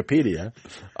Kratz's Wikipedia.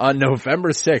 On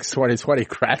November 6, 2020,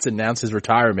 Kratz announced his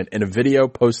retirement in a video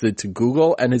posted to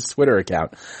Google and his Twitter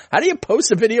account. How do you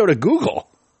post a video to Google?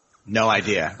 No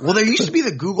idea. Well, there used to be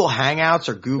the Google Hangouts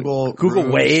or Google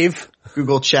Rooms, Wave.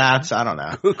 Google Chats. I don't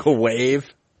know. Google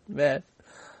Wave. Man.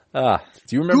 Do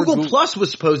you remember Google Plus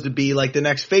was supposed to be like the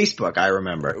next Facebook, I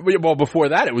remember. Well, before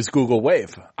that, it was Google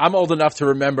Wave. I'm old enough to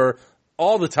remember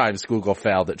all the times Google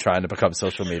failed at trying to become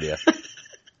social media.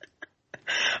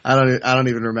 I don't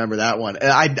even remember that one.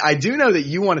 I do know that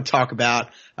you want to talk about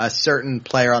a certain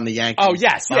player on the Yankees. Oh,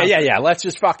 yes. Yeah. Let's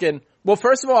just well,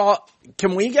 first of all,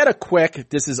 can we get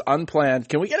this is unplanned,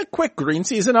 can we get a quick green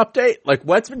season update? Like,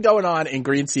 what's been going on in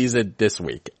green season this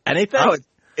week? Anything? Oh,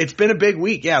 it's been a big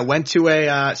week. Yeah, went to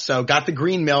got the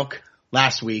green milk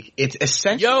last week. It's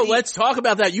essentially. Yo, let's talk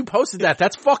about that. You posted that.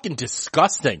 That's fucking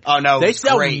disgusting. Oh no, they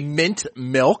sell great. Mint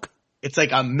milk. It's like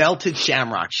a melted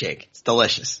shamrock shake. It's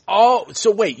delicious. Oh,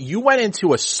 so wait, you went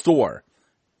into a store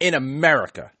in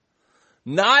America.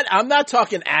 I'm not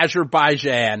talking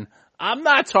Azerbaijan. I'm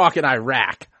not talking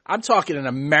Iraq. I'm talking an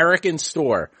American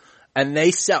store. And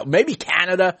they sell, maybe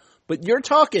Canada, but you're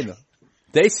talking,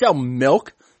 they sell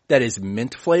milk that is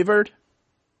mint flavored.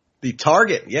 The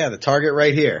Target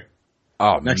right here.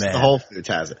 Oh, next man. to the Whole Foods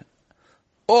has it.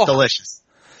 Oh, delicious.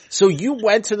 So you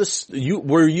went to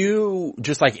were you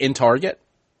just like in Target?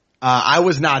 I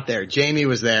was not there. Jamie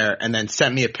was there and then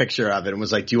sent me a picture of it and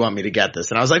was like, do you want me to get this?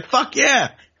 And I was like, fuck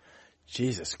yeah.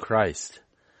 Jesus Christ.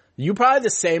 You probably the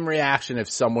same reaction if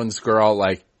someone's girl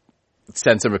like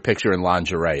sends him a picture in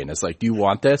lingerie and is like, do you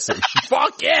want this? And,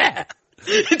 fuck yeah.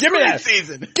 Give me that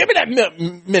season. Give me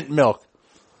that mint milk.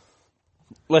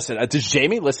 Listen, does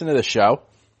Jamie listen to the show?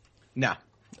 No.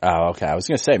 Oh, okay. I was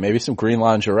going to say maybe some green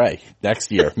lingerie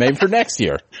next year. Maybe for next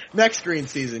year. Next green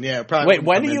season, yeah. Probably. Wait,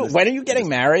 when are you getting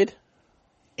married?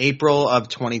 April of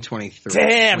 2023.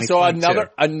 Damn, so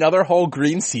another whole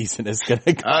green season is going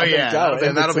to go. Oh yeah,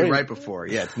 that'll be right before.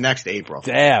 Yeah, it's next April.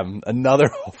 Damn,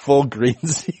 another full green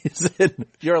season.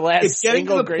 Your last it's getting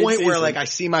single to the green point season. where like I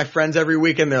see my friends every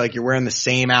weekend. They're like, "You're wearing the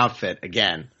same outfit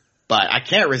again," but I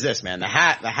can't resist, man. The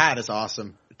hat is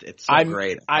awesome. It's so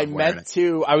great. I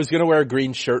was going to wear a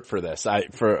green shirt for this.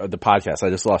 For the podcast. I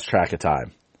just lost track of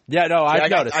time. Yeah, no, I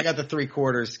noticed. I got the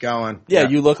 3/4 going. Yeah,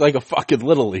 you look like a fucking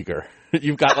little leaguer.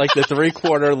 You've got like the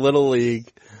 3/4 little league,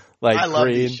 like I love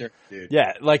green. these shirts, dude.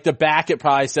 Yeah, like the back it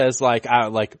probably says like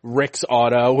Rick's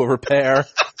Auto Repair.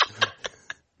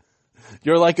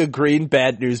 You're like a green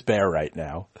Bad News Bear right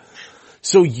now.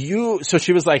 So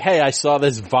she was like, hey, I saw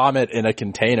this vomit in a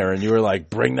container, and you were like,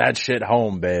 bring that shit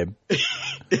home, babe.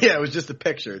 Yeah, it was just a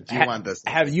picture. Do you want this?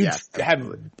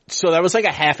 So that was like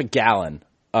a half a gallon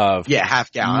of. Yeah,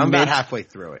 half gallon. I'm about halfway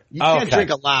through it. You can't drink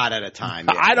a lot at a time.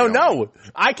 I don't know.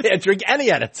 I can't drink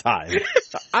any at a time.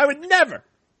 I would never.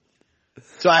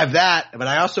 So I have that, but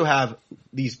I also have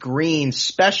these green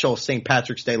special St.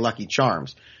 Patrick's Day Lucky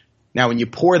Charms. Now, when you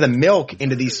pour the milk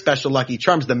into these special Lucky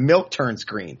Charms, the milk turns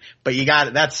green, but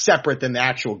that's separate than the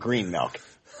actual green milk.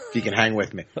 If you can hang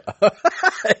with me.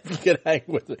 If you can hang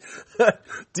with me.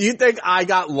 Do you think I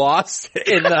got lost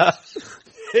in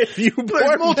if you pour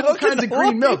There's multiple milk kinds of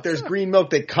green milk. There's green milk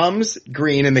that comes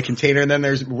green in the container, and then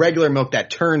there's regular milk that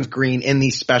turns green in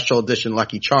these special edition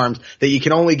Lucky Charms that you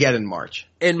can only get in March.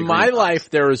 In my life,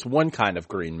 there is one kind of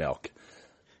green milk.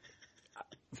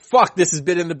 Fuck, this has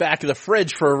been in the back of the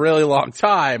fridge for a really long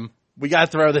time. We gotta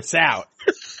throw this out.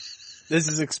 This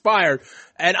is expired.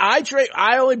 And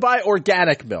I only buy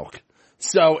organic milk.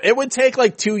 So it would take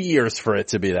like 2 years for it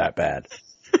to be that bad.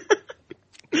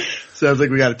 Sounds like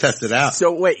we gotta test it out.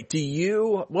 So wait,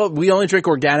 we only drink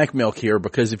organic milk here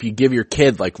because if you give your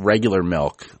kid like regular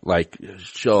milk, like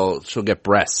she'll get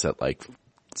breasts at like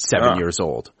 7 years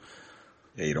old.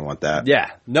 Yeah, you don't want that. Yeah.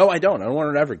 No, I don't. I don't want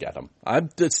her to ever get them. I'm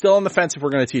still on the fence if we're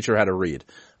going to teach her how to read.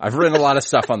 I've written a lot of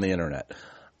stuff on the internet.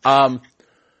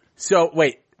 So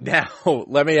wait, now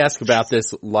let me ask about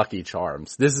this Lucky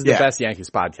Charms. This is the best Yankees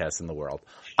podcast in the world.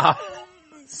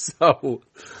 So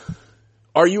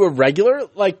are you a regular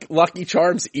like Lucky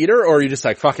Charms eater or are you just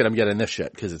like, fuck it, I'm getting this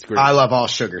shit because it's green? I love all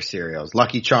sugar cereals.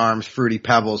 Lucky Charms, Fruity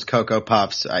Pebbles, Cocoa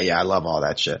Puffs. I love all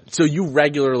that shit. So you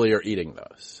regularly are eating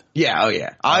those? Yeah, oh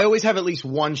yeah. I always have at least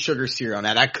one sugar cereal on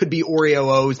that. That could be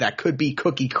Oreo O's, that could be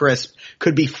Cookie Crisp,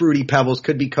 could be Fruity Pebbles,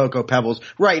 could be Cocoa Pebbles.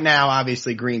 Right now,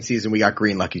 obviously, green season, we got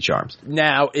green Lucky Charms.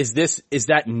 Now, is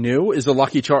that new? Is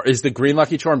the green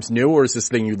Lucky Charms new, or is this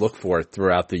thing you look for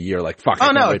throughout the year? Like, fuck.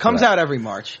 Oh no, it comes out every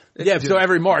March. So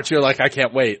every March you're like, I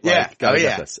can't wait. Yeah. Like, gotta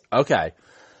get this. Okay.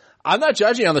 I'm not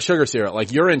judging on the sugar cereal.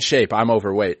 Like, you're in shape. I'm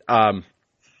overweight.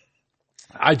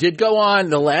 I did go on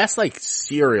the last like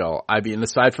cereal. I mean,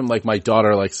 aside from like my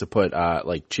daughter likes to put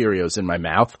like Cheerios in my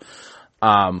mouth,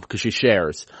 cause she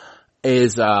shares,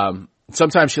 is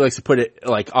sometimes she likes to put it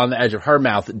like on the edge of her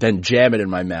mouth, then jam it in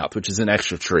my mouth, which is an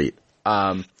extra treat.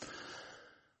 I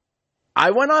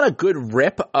went on a good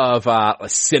rip of a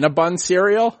Cinnabon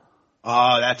cereal.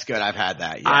 Oh, that's good. I've had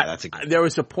that. Yeah, that's a good. There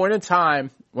was a point in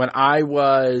time when I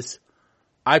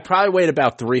probably weighed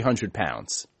about 300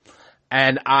 pounds.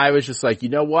 And I was just like, you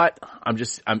know what? I'm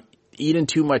eating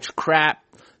too much crap.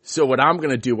 So what I'm going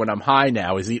to do when I'm high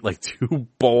now is eat like 2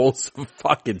 bowls of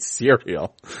fucking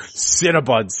cereal.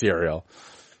 Cinnabon cereal.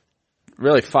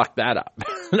 Really fucked that up.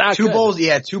 Not 2 good. bowls.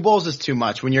 Yeah, 2 bowls is too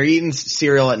much. When you're eating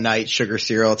cereal at night, sugar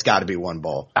cereal, it's got to be 1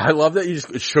 bowl. I love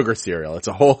that sugar cereal. It's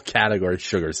a whole category,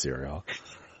 sugar cereal.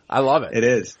 I love it. It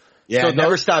is. Yeah, So I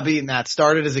never stopped eating that.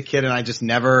 Started as a kid and I just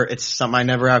it's something I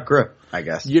never outgrew, I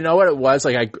guess. You know what it was?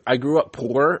 Like I grew up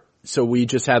poor, so we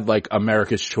just had like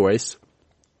America's Choice.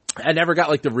 I never got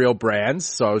like the real brands,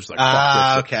 so I was like, fuck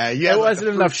this shit. Okay. There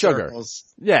wasn't the enough fruit sugar. circles,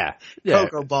 Yeah.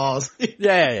 Cocoa balls.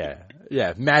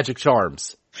 Yeah. Magic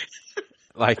Charms.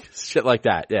 Like shit like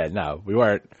that. Yeah, no, we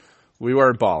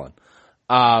weren't balling.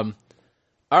 All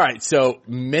right. So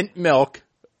mint milk,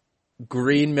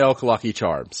 green milk Lucky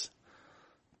Charms.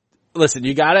 Listen,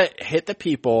 you gotta hit the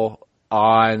people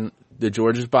on the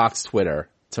George's Box Twitter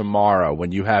tomorrow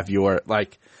when you have your,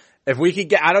 like, if we could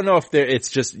get, I don't know if it's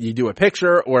just you do a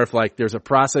picture or if like there's a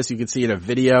process you can see in a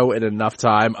video in enough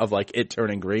time of like it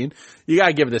turning green. You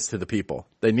gotta give this to the people.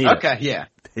 They need it. Okay, yeah.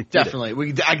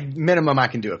 Definitely. Minimum I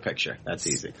can do a picture. That's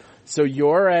easy. So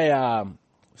you're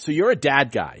a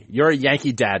dad guy. You're a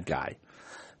Yankee dad guy.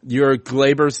 You're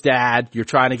Glaber's dad. You're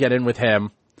trying to get in with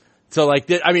him. So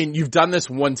like, I mean, you've done this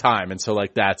one time and so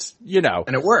like that's, you know.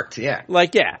 And it worked, yeah.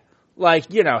 Like, yeah.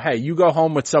 Like, you know, hey, you go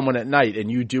home with someone at night and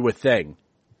you do a thing.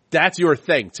 That's your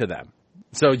thing to them.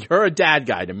 So you're a dad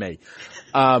guy to me.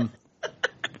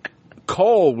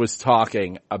 Cole was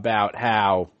talking about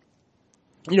how,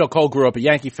 you know, Cole grew up a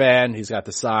Yankee fan. He's got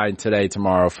the sign today,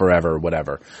 tomorrow, forever,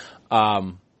 whatever.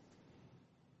 That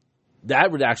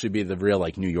would actually be the real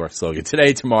like New York slogan.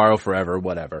 Today, tomorrow, forever,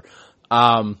 whatever.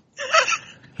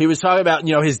 He was talking about,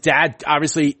 you know, his dad,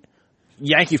 obviously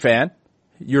Yankee fan,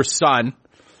 your son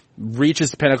reaches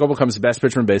the pinnacle, becomes the best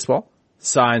pitcher in baseball,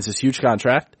 signs this huge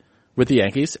contract with the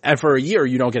Yankees, and for a year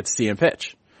you don't get to see him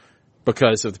pitch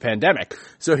because of the pandemic.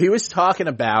 So he was talking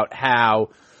about how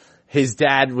his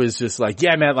dad was just like,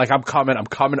 yeah, man, like I'm coming.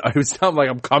 I was telling him like,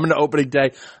 I'm coming to opening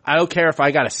day. I don't care if I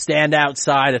got to stand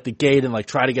outside at the gate and like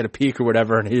try to get a peek or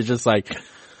whatever. And he's just like,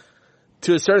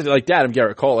 to a certain, like, Dad, I'm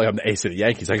Garrett Cole. Like, I'm the ace of the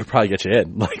Yankees. I could probably get you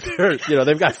in. Like, they're, you know,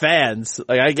 they've got fans.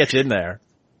 Like, I can get you in there.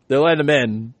 They'll let them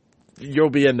in. You'll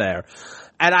be in there.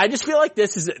 And I just feel like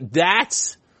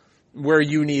that's where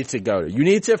you need to go to. You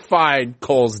need to find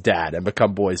Cole's dad and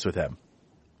become boys with him.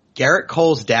 Garrett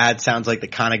Cole's dad sounds like the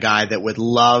kind of guy that would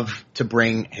love to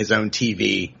bring his own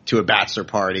TV to a bachelor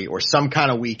party or some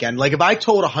kind of weekend. Like, if I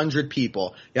told 100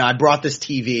 people, you know, I brought this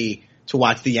TV to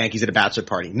watch the Yankees at a bachelor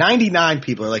party, 99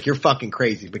 people are like, you're fucking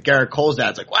crazy. But Garrett Cole's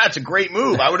dad's like, wow, that's a great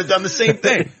move. I would have done the same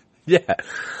thing. Yeah.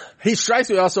 He strikes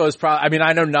me also as I mean,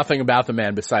 I know nothing about the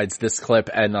man besides this clip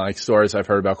and like stories I've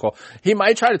heard about Cole. He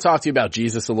might try to talk to you about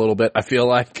Jesus a little bit, I feel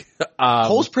like.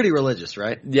 Cole's pretty religious,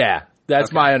 right? Yeah.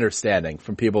 That's my understanding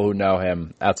from people who know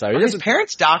him outside. Are his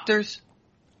parents doctors?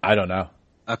 I don't know.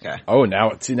 Okay. Oh, now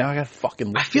I got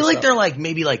fucking. I feel like they're like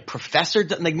maybe like professor,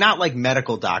 like not like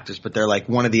medical doctors, but they're like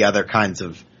one of the other kinds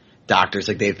of doctors.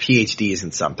 Like they have PhDs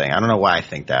in something. I don't know why I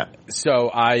think that. So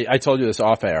I told you this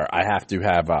off air. I have to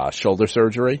have shoulder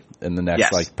surgery in the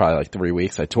next like probably like 3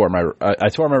 weeks. I tore my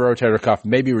rotator cuff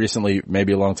maybe recently,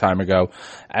 maybe a long time ago,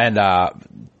 and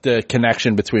the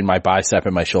connection between my bicep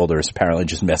and my shoulder is apparently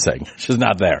just missing. It's just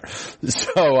not there.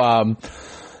 So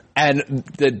and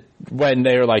when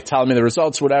they were like telling me the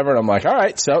results, whatever, and I'm like, all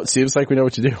right, so it seems like we know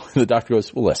what to do. And the doctor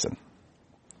goes, well, listen,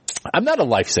 I'm not a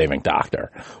life-saving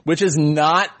doctor, which is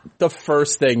not the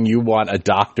first thing you want a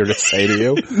doctor to say to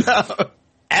you. No.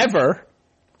 Ever.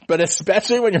 But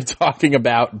especially when you're talking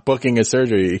about booking a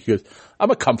surgery, he goes, I'm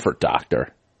a comfort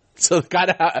doctor. So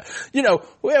gotta, you know,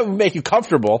 we make you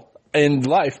comfortable in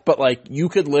life, but like you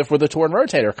could live with a torn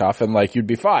rotator cuff and like you'd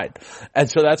be fine. And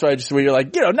so that's why when you're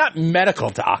like, you know, not medical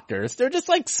doctors. They're just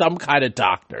like some kind of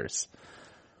doctors.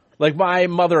 Like my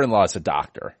mother-in-law's a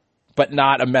doctor, but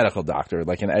not a medical doctor,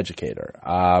 like an educator.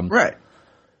 Right.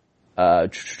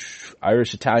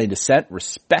 Irish Italian descent,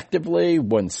 respectively.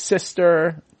 One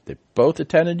sister. They both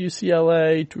attended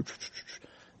UCLA.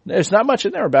 There's not much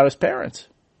in there about his parents.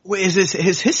 Wait, is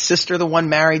his sister the one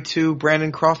married to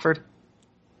Brandon Crawford?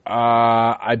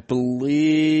 I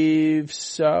believe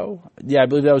so. Yeah, I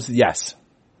believe that was yes.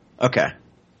 Okay.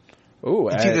 Ooh,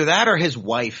 It's either that or his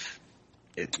wife.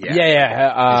 Yeah.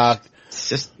 Yeah.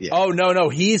 Oh, no.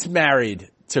 He's married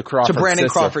to Crawford's To Brandon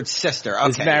sister. Crawford's sister. Okay.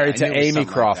 He's married to I knew it was Amy something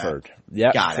like Crawford.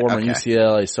 Yep, Got it, former okay.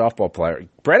 UCLA softball player.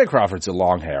 Brandon Crawford's a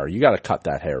long hair. You got to cut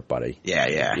that hair, buddy.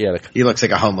 that. Yeah. Yeah. He looks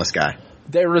like a homeless guy.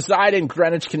 They reside in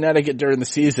Greenwich, Connecticut during the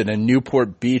season and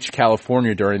Newport Beach,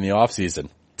 California during the off season.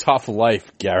 Tough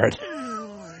life, Garrett.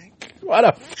 What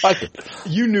a fucking...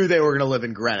 You knew they were going to live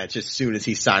in Greenwich as soon as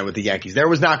he signed with the Yankees. There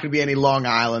was not going to be any Long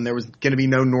Island. There was going to be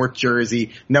no North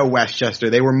Jersey, no Westchester.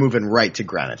 They were moving right to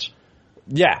Greenwich.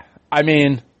 Yeah. I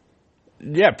mean,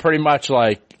 yeah, pretty much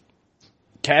like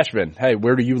Cashman. Hey,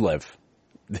 where do you live?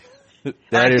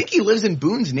 I think he lives in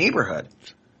Boone's neighborhood.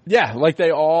 Yeah, like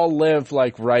they all live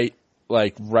right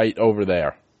over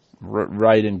there,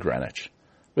 right in Greenwich,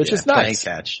 which is nice.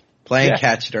 Playing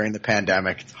catch during the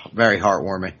pandemic. It's very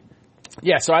heartwarming.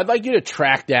 Yeah, so I'd like you to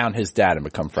track down his dad and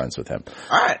become friends with him.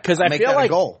 All right, because I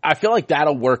feel like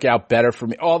that'll work out better for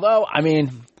me. Although, I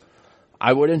mean,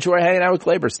 I would enjoy hanging out with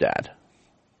Glaber's dad.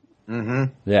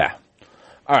 Mm-hmm. Yeah.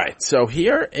 All right, so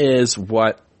here is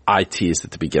what I teased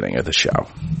at the beginning of the show.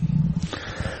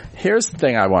 Here's the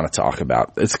thing I want to talk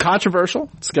about. It's controversial.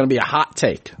 It's going to be a hot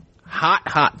take.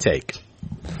 Hot take.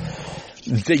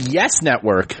 The Yes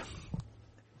Network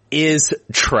is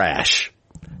trash.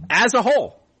 As a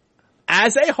whole,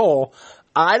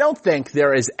 I don't think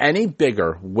there is any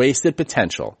bigger wasted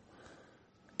potential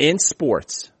in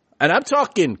sports. And I'm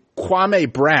talking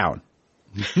Kwame Brown.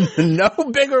 No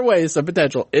bigger wasted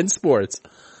potential in sports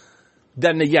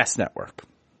than the Yes Network.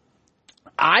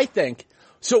 I think,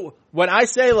 so when I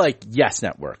say like Yes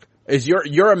Network, is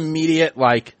your immediate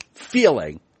like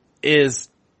feeling is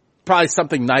probably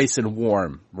something nice and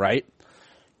warm, right?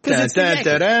 Yeah,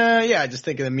 just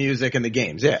think of the music and the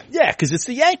games. Yeah. Yeah, because it's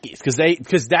the Yankees.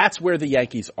 Because that's where the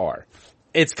Yankees are.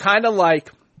 It's kind of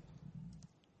like,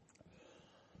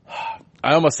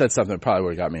 I almost said something that probably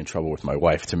would have got me in trouble with my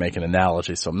wife to make an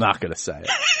analogy, so I'm not going to say it.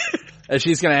 And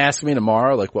she's going to ask me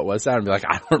tomorrow, like, what was that? And be like,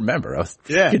 I don't remember. I was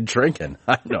fucking drinking.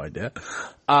 I have no idea.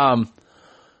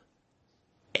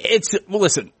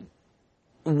 Listen,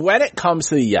 when it comes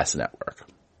to the Yes Network,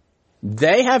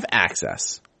 they have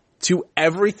access to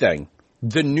everything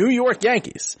the New York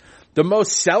Yankees, the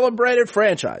most celebrated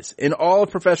franchise in all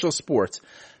of professional sports,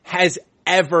 has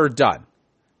ever done.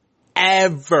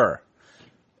 Ever.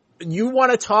 You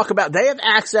want to talk about, they have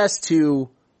access to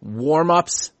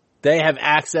warm-ups. They have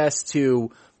access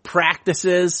to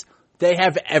practices. They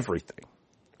have everything.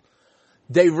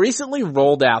 They recently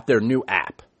rolled out their new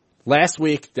app. Last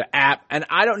week, the app, and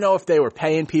I don't know if they were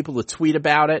paying people to tweet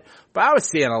about it, but I was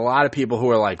seeing a lot of people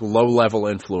who are like low-level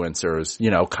influencers,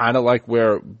 you know, kind of like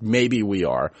where maybe we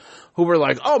are, who were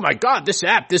like, oh my God, this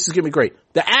is going to be great.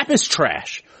 The app is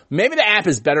trash. Maybe the app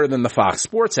is better than the Fox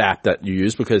Sports app that you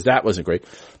use because that wasn't great.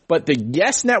 But the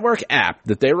Yes Network app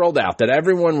that they rolled out that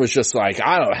everyone was just like,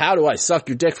 I don't know, how do I suck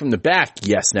your dick from the back,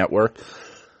 Yes Network?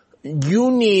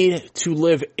 You need to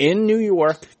live in New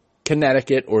York,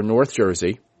 Connecticut, or North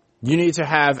Jersey. You need to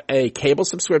have a cable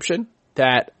subscription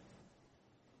that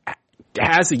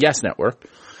has a Yes Network.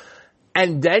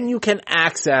 And then you can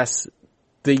access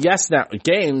the Yes Network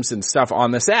games and stuff on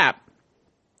this app.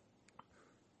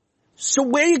 So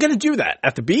where are you going to do that?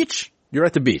 At the beach? You're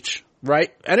at the beach,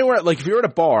 right? Anywhere, like if you're at a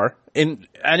bar, in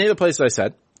any of the places I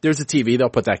said, there's a TV, they'll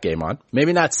put that game on.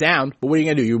 Maybe not sound, but what are you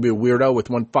going to do? You'll be a weirdo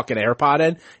with one fucking AirPod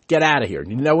in? Get out of here.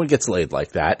 No one gets laid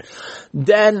like that.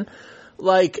 Then,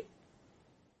 like,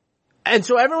 and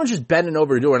so everyone's just bending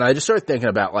over to do it, and I just started thinking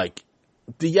about, like,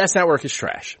 the Yes Network is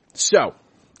trash. So,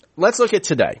 let's look at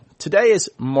today. Today is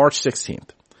March 16th.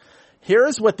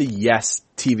 Here's what the Yes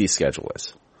TV schedule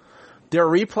is. They're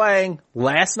replaying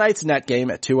last night's net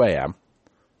game at 2 a.m.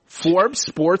 Forbes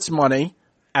Sports Money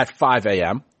at 5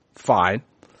 a.m. Fine.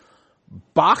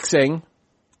 Boxing,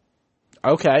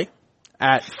 okay,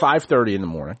 at 5:30 in the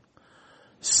morning.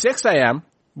 6 a.m.,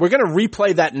 we're going to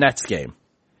replay that Nets game.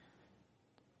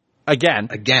 Again.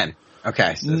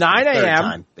 Okay. So 9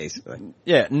 a.m. basically.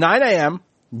 Yeah, 9 a.m.,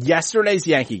 yesterday's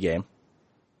Yankee game.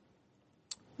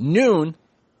 Noon,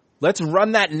 let's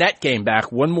run that net game back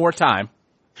one more time.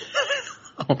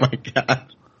 Oh my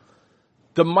God.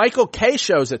 The Michael K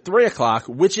show's at 3 o'clock,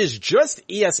 which is just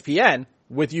ESPN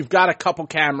with you've got a couple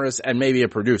cameras and maybe a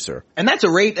producer. And that's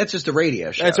just a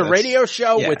radio show. That's a radio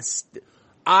show with,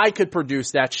 I could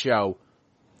produce that show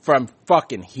from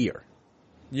fucking here.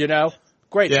 You know?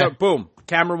 Great. Yeah. So boom.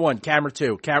 Camera 1, camera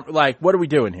 2, like, what are we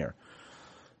doing here?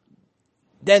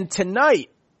 Then tonight,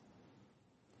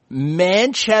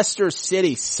 Manchester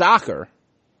City Soccer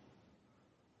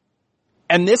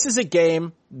And this is a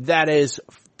game that is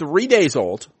 3 days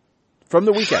old from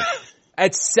the weekend.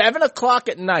 At 7 o'clock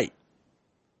at night,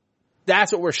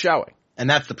 that's what we're showing. And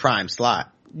that's the prime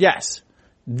slot. Yes.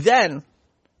 Then,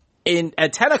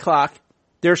 at 10 o'clock,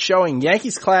 they're showing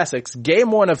Yankees Classics,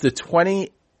 Game 1 of the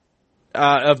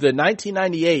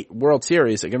 1998 World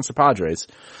Series against the Padres.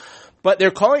 But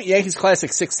they're calling it Yankees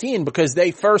Classic 16 because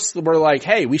they first were like,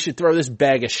 hey, we should throw this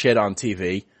bag of shit on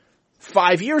TV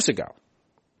 5 years ago.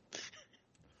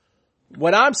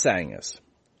 What I'm saying is,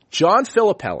 John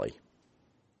Filippelli,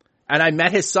 and I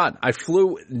met his son. I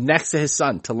flew next to his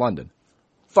son to London.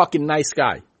 Fucking nice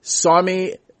guy. Saw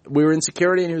me, we were in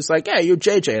security, and he was like, hey, you're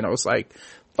JJ. And I was like,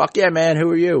 fuck yeah, man, who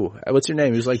are you? What's your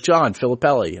name? He was like, John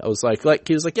Filippelli. I was like,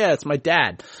 he was like, yeah, it's my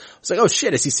dad. I was like, oh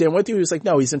shit, is he staying with you? He was like,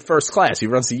 no, he's in first class. He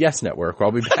runs the Yes Network.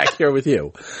 I'll be back here with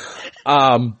you.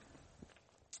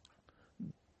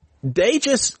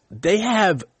 They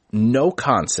have no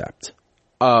concept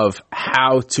of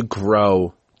how to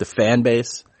grow the fan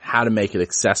base, how to make it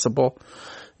accessible.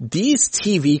 These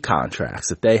TV contracts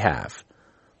that they have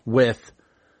with,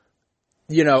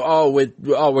 we're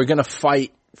going to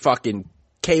fight fucking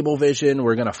Cablevision.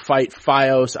 We're going to fight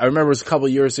Fios. I remember it was a couple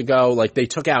years ago, like they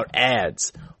took out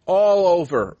ads all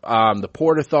over, the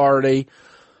Port Authority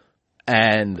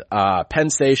and, Penn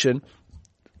Station.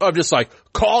 I'm just like,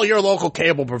 call your local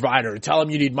cable provider and tell them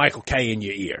you need Michael Kay in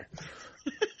your ear.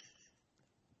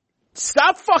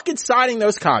 Stop fucking signing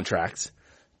those contracts.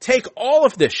 Take all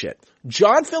of this shit.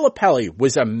 John Filippelli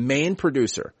was a main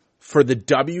producer for the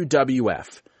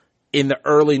WWF in the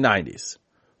early 90s.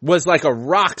 Was like a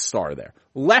rock star there.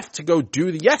 Left to go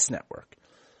do the Yes Network.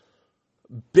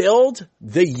 Build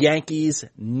the Yankees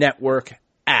Network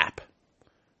app.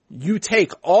 You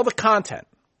take all the content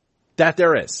that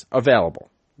there is available,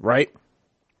 right?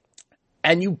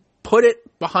 And you put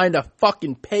it behind a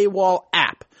fucking paywall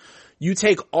app. You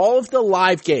take all of the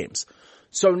live games.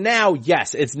 So now,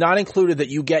 yes, it's not included that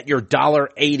you get your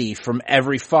 $1.80 from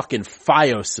every fucking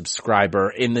Fios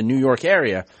subscriber in the New York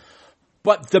area.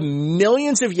 But the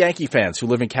millions of Yankee fans who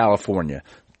live in California,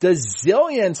 the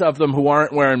zillions of them who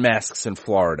aren't wearing masks in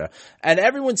Florida, and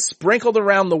everyone sprinkled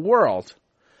around the world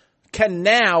can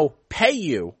now pay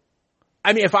you.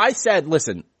 I mean, if I said,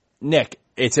 listen, Nick,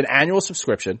 it's an annual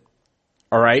subscription,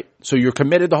 all right? So you're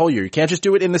committed the whole year. You can't just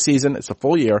do it in the season. It's a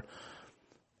full year.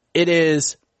 It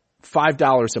is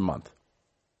 $5 a month.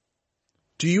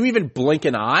 Do you even blink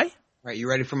an eye? Right, you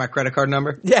ready for my credit card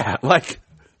number? Yeah, like,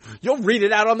 you'll read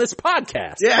it out on this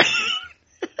podcast. Yeah.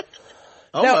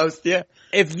 Almost, now, yeah.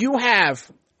 If you have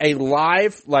a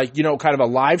live, kind of a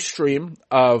live stream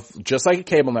of, just like a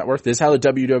cable network, this is how the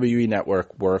WWE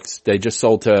network works. They just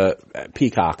sold to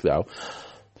Peacock, though.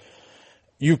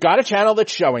 You've got a channel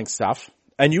that's showing stuff.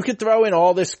 And you can throw in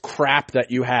all this crap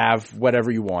that you have, whatever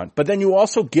you want. But then you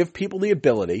also give people the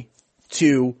ability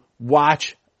to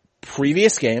watch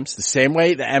previous games the same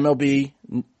way the MLB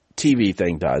TV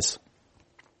thing does.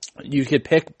 You could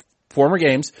pick former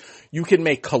games. You can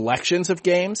make collections of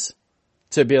games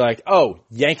to be like, oh,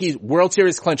 Yankees World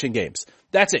Series clinching games.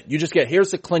 That's it. You just get, here's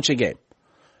the clinching game.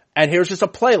 And here's just a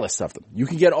playlist of them. You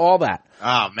can get all that.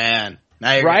 Oh, man.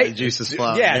 Now you're right? The juice is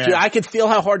flowing. Yeah, dude, I can feel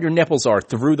how hard your nipples are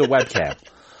through the webcam.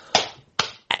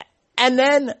 And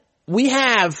then we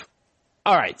have,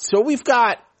 all right, so we've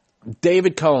got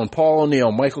David Cohen, Paul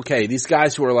O'Neill, Michael Kay, these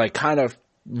guys who are like kind of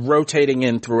rotating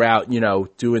in throughout,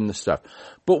 doing the stuff.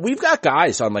 But we've got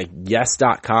guys on like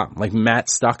yes.com, like Matt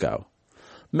Stucco.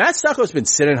 Matt Stucco's been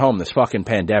sitting home this fucking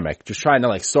pandemic, just trying to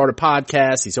like start a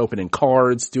podcast. He's opening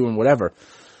cards, doing whatever.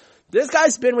 This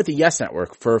guy's been with the Yes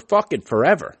Network for fucking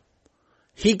forever.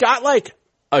 He got like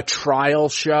a trial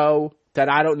show that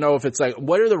I don't know if it's like,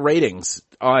 what are the ratings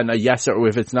on a Yes or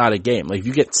if it's not a game? Like if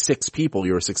you get 6 people,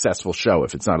 you're a successful show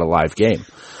if it's not a live game.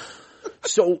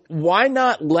 So why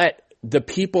not let the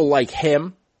people like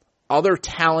him, other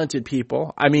talented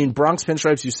people, I mean, Bronx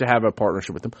Pinstripes used to have a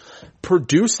partnership with them,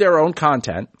 produce their own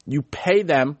content. You pay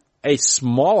them a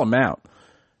small amount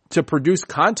to produce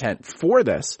content for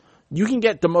this. You can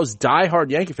get the most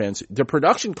diehard Yankee fans. The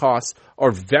production costs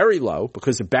are very low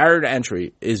because the barrier to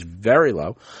entry is very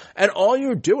low. And all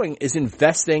you're doing is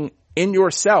investing in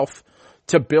yourself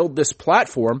to build this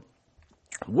platform,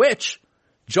 which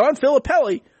John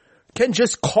Filippelli can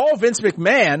just call Vince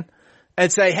McMahon and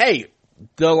say, hey,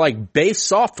 the like base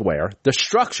software, the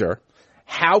structure,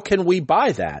 how can we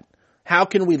buy that? How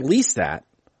can we lease that?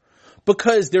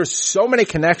 Because there's so many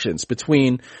connections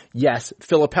between, yes,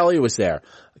 Filippelli was there.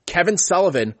 Kevin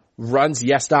Sullivan runs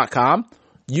yes.com,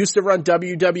 used to run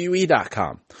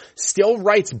WWE.com, still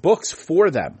writes books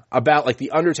for them about like The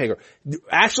Undertaker,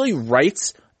 actually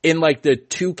writes in like the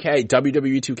 2K,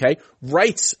 WWE 2K,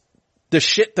 writes the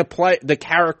shit the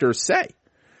characters say.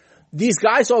 These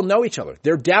guys all know each other.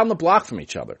 They're down the block from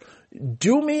each other.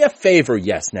 Do me a favor,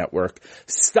 Yes Network.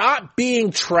 Stop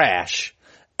being trash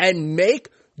and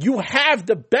you have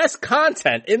the best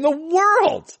content in the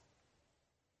world.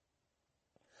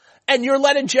 And you're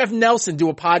letting Jeff Nelson do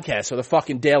a podcast for the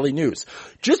fucking Daily News.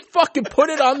 Just fucking put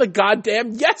it on the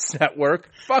goddamn Yes Network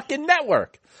fucking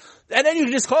network. And then you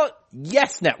can just call it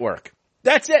Yes Network.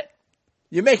 That's it.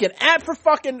 You make an app for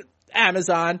fucking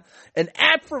Amazon, an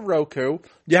app for Roku.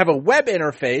 You have a web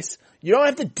interface. You don't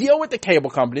have to deal with the cable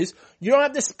companies. You don't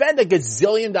have to spend a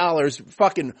gazillion dollars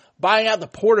fucking buying out the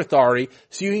Port Authority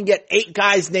so you can get 8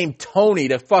 guys named Tony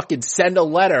to fucking send a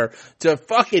letter to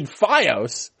fucking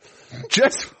Fios.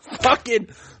 Just fucking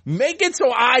make it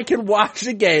so I can watch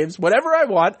the games whenever I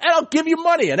want, and I'll give you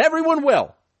money, and everyone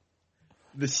will.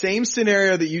 The same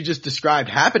scenario that you just described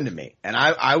happened to me. And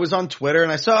I was on Twitter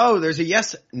and I saw, there's a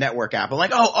Yes Network app. I'm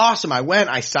like, oh, awesome. I went,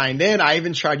 I signed in. I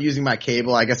even tried using my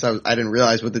cable. I guess I didn't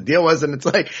realize what the deal was. And it's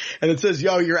like, and it says,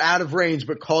 yo, you're out of range,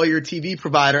 but call your TV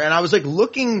provider. And I was like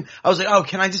oh,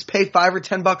 can I just pay $5 or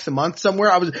 $10 a month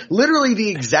somewhere? I was literally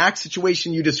the exact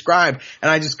situation you described and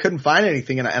I just couldn't find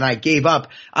anything and I gave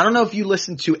up. I don't know if you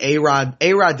listened to A-Rod.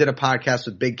 A-Rod did a podcast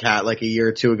with Big Cat like a year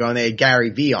or two ago and they had Gary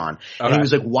Vee on. And he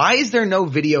was like, why is there no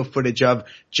video footage of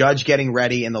Judge getting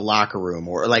ready in the locker room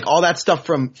or like all that stuff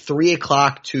from 3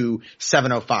 o'clock to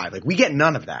 7:05? Like we get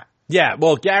none of that. Yeah,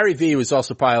 well, Gary Vee was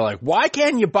also probably like, why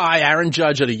can't you buy Aaron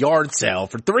Judge at a yard sale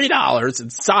for $3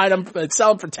 and sign him and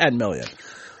sell him for $10 million?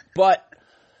 But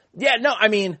yeah, no, I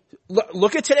mean,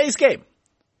 look at today's game.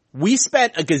 We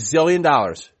spent a gazillion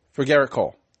dollars for Garrett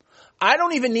Cole. I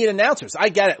don't even need announcers. I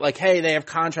get it. Like, hey, they have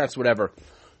contracts, whatever.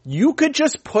 You could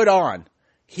just put on,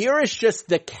 here is just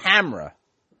the camera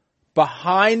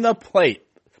behind the plate,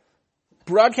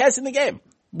 broadcasting the game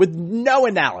with no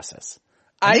analysis.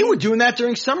 They were doing that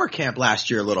during summer camp last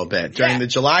year a little bit, during the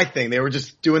July thing. They were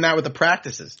just doing that with the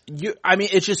practices.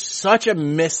 It's just such a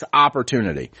missed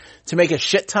opportunity to make a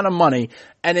shit ton of money,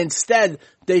 and instead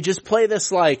they just play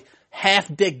this like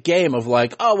half-dick game of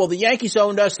like, oh, well, the Yankees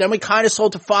owned us, then we kind of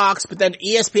sold to Fox, but then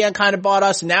ESPN kind of bought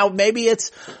us. Now maybe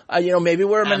it's, maybe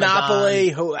we're a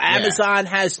monopoly. Amazon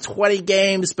has 20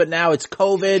 games, but now it's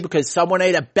COVID because someone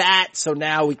ate a bat, so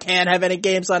now we can't have any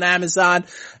games on Amazon.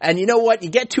 And you know what? You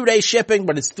get 2-day shipping,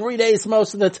 but it's 3 days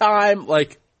most of the time.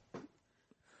 Like,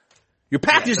 your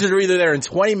packages are either there in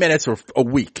 20 minutes or a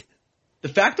week. The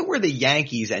fact that we're the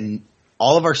Yankees and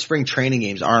all of our spring training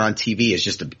games aren't on TV is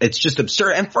it's just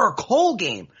absurd. And for a Cole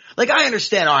game, like I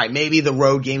understand, all right, maybe the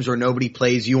road games where nobody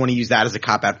plays, you want to use that as a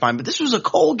cop-out, fine, but this was a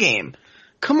Cole game.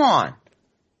 Come on.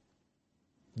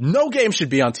 No game should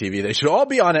be on TV. They should all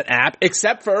be on an app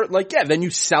except for then you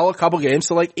sell a couple games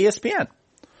to like ESPN.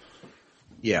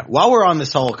 Yeah. While we're on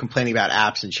this whole complaining about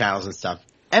apps and channels and stuff,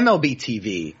 MLB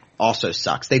TV also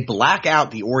sucks. They black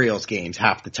out the Orioles games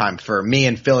half the time for me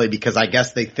and Philly because I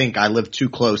guess they think I live too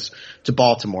close to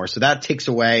Baltimore. So that takes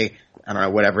away, I don't know,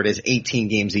 whatever it is, 18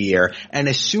 games a year. And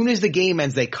as soon as the game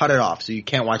ends, they cut it off. So you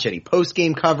can't watch any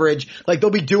post-game coverage. Like they'll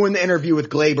be doing the interview with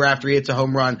Glaber after he hits a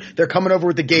home run. They're coming over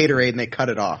with the Gatorade and they cut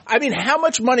it off. I mean, how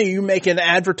much money are you making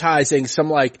advertising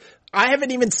some I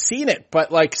haven't even seen it,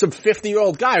 but like some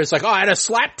 50-year-old guy was like, oh, I had a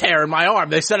slap tear in my arm.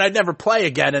 They said I'd never play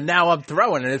again, and now I'm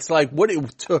throwing. And it's like,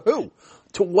 to who?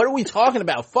 To what are we talking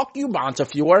about? Fuck you,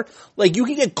 Montefiore. Like, you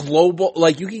can get global,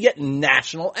 you can get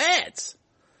national ads.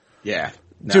 Yeah.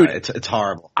 No, dude, it's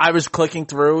horrible. I was clicking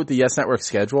through the Yes Network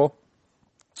schedule.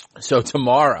 So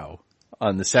tomorrow,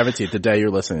 on the 17th, the day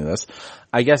you're listening to this,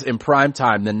 I guess in prime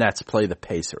time, the Nets play the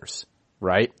Pacers,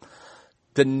 right?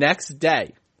 The next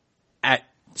day,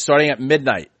 starting at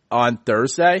midnight on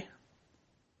Thursday,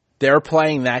 they're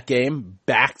playing that game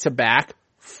back to back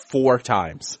 4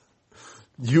 times.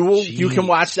 You can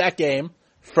watch that game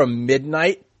from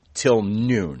midnight till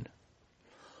noon.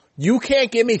 You can't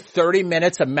give me 30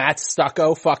 minutes of Matt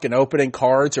Stucco fucking opening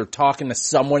cards or talking to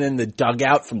someone in the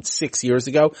dugout from 6 years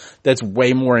ago that's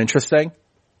way more interesting.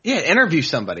 Yeah, interview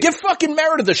somebody. Give fucking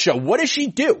Meredith the show. What does she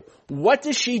do? What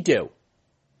does she do?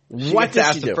 She gets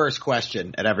asked the first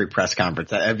question at every press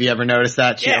conference. Have you ever noticed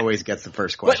that? She always gets the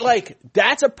first question. But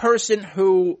that's a person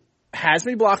who has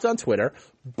me blocked on Twitter,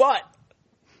 but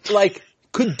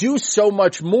could do so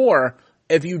much more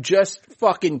if you just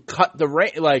fucking cut the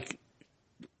rate, let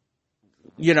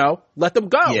them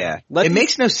go. Yeah. It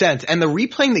makes no sense. And the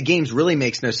replaying the games really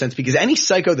makes no sense because any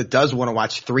psycho that does want to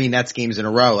watch 3 Nets games in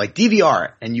a row, DVR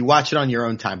it and you watch it on your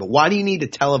own time. But why do you need to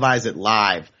televise it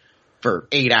live for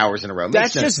 8 hours in a row?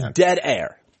 That's just sense. Dead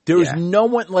air. There was no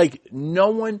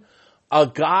one, a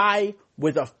guy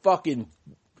with a fucking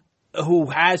who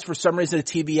has for some reason a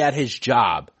TV at his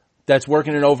job that's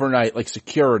working an overnight like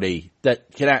security that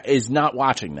is not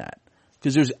watching that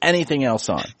because there's anything else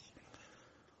on.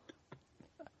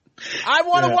 I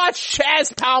want to watch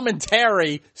Chaz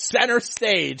Palminteri center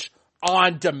stage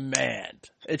on demand.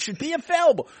 It should be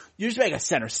available. You just make a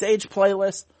center stage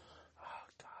playlist. Oh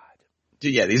God.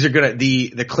 Dude, yeah, these are good.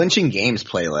 The clinching games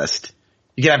playlist.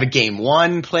 You could have a game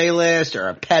one playlist or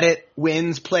a Pettit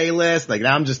wins playlist. Like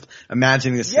now I'm just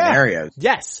imagining the scenarios.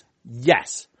 Yes.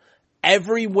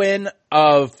 Every win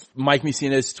of Mike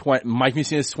Mussina's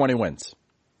 20 wins.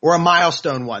 Or a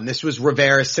milestone one. This was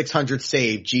Rivera's 600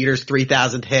 save, Jeter's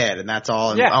 3,000th hit, and that's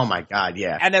all. Yeah. Oh my God,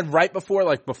 yeah. And then right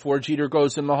before Jeter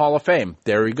goes in the Hall of Fame,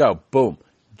 there we go. Boom.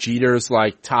 Jeter's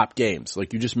like top games.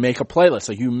 Like you just make a playlist.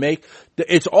 Like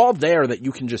it's all there that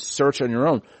you can just search on your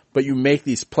own, but you make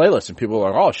these playlists and people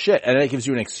are like, oh shit. And then it gives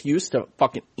you an excuse to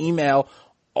fucking email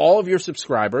all of your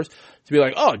subscribers to be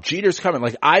like, oh, Jeter's coming.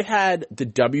 Like I've had the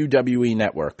WWE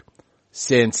network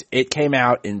since it came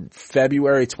out in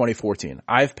February 2014.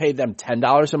 I've paid them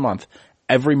 $10 a month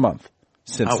every month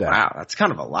since then. Oh wow, that's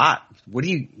kind of a lot. What do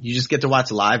you just get to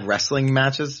watch live wrestling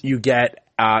matches? You get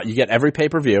every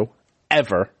pay-per-view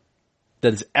ever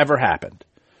that has ever happened.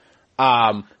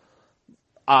 And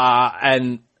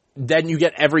then you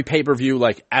get every pay-per-view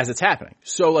like as it's happening.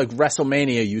 So like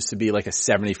WrestleMania used to be like a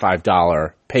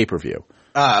 $75 pay-per-view.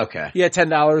 Okay. Yeah,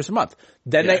 $10 a month.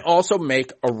 Then they also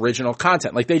make original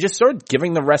content. Like they just started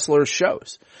giving the wrestlers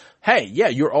shows. Hey, yeah,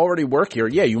 you're already work here.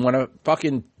 Yeah, you want to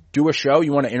fucking do a show?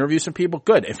 You want to interview some people?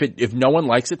 Good. If no one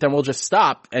likes it, then we'll just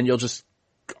stop and you'll just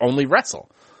only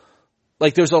wrestle.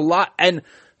 Like there's a lot, and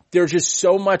there's just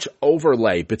so much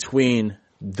overlay between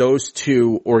those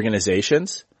two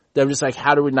organizations that I'm just like,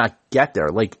 how do we not get there?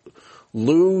 Like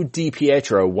Lou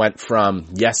DiPietro went from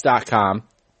Yes.com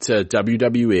to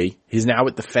WWE. He's now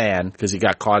with the Fan because he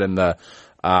got caught in the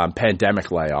pandemic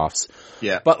layoffs.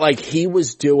 Yeah. But like he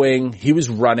was doing how to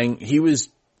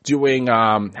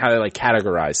like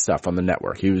categorize stuff on the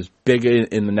network. He was big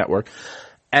in the network.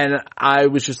 And I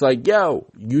was just like, yo,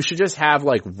 you should just have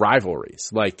like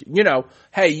rivalries. Like, you know,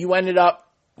 hey, you ended up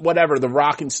whatever, The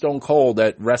Rock and Stone Cold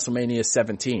at WrestleMania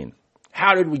 17.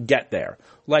 How did we get there?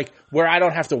 Like where I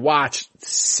don't have to watch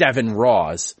 7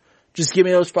 Raws. Just give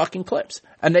me those fucking clips.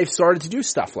 And they've started to do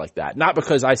stuff like that. Not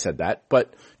because I said that,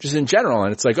 but just in general.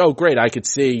 And it's like, oh great, I could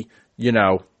see, you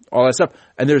know, all that stuff.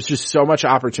 And there's just so much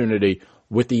opportunity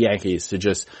with the Yankees to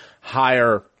just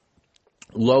hire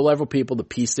low-level people to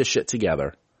piece this shit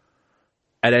together.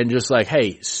 And then just like,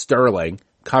 hey, Sterling,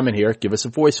 come in here, give us a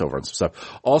voiceover and some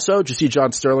stuff. Also, did you see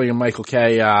John Sterling and Michael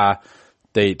Kay,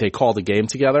 they called a game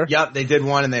together? Yep, they did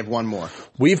one and they have one more.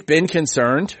 We've been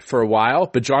concerned for a while,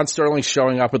 but John Sterling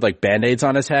showing up with like Band-Aids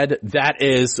on his head, that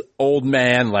is old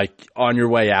man, like on your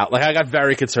way out. Like I got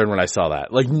very concerned when I saw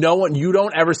that. Like you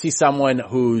don't ever see someone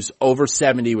who's over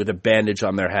 70 with a bandage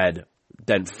on their head,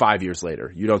 then 5 years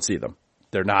later, you don't see them.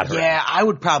 They're not hurt. Yeah, I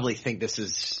would probably think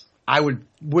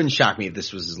wouldn't shock me if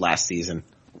this was his last season.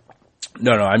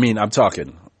 No, I mean, I'm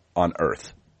talking on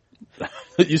Earth.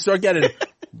 You start getting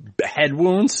head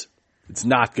wounds, it's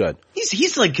not good.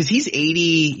 He's like, cause he's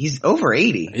 80, he's over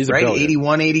 80, he's right?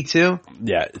 81, 82.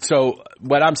 Yeah. So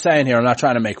what I'm saying here, I'm not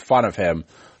trying to make fun of him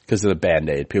because of the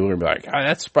Band-Aid. People are going to be like, oh,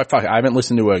 that's fuck. I haven't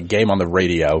listened to a game on the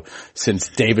radio since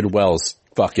David Wells'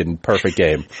 fucking perfect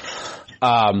game.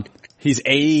 He's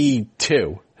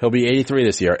 82. He'll be 83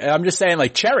 this year. And I'm just saying,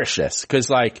 like, cherish this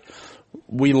because, like,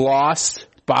 we lost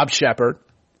Bob Shepard.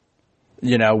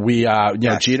 You know,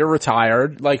 Jeter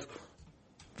retired. Like,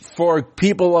 for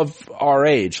people of our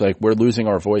age, like, we're losing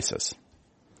our voices.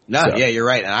 No, yeah, you're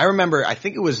right. And I remember, I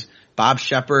think it was Bob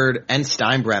Shepard and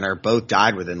Steinbrenner both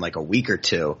died within like a week or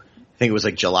two. I think it was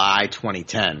like July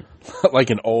 2010.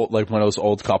 Like one of those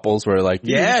old couples where like,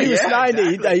 he was 90.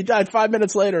 Exactly. He died 5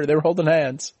 minutes later. They were holding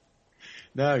hands.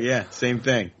 No, yeah, same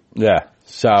thing. Yeah.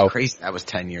 So it's crazy. That was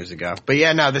 10 years ago. But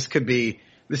yeah, no, this could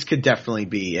definitely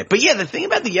be it. But yeah, the thing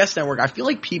about the Yes Network, I feel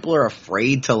like people are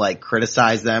afraid to like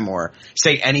criticize them or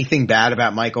say anything bad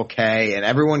about Michael Kay, and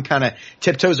everyone kind of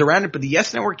tiptoes around it. But the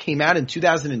Yes Network came out in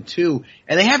 2002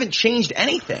 and they haven't changed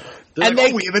anything. They're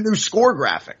like, we have a new score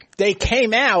graphic. They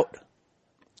came out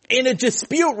in a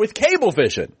dispute with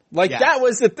Cablevision. Like that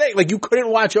was the thing. Like you couldn't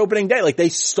watch opening day. Like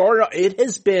it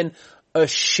has been a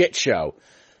shit show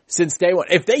since day one.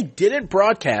 If they didn't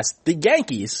broadcast the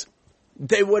Yankees,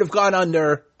 they would have gone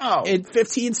under in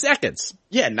 15 seconds.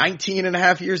 Yeah, 19 and a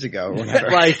half years ago. Or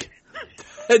whatever. Like,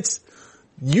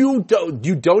 you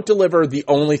don't deliver the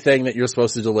only thing that you're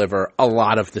supposed to deliver a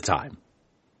lot of the time.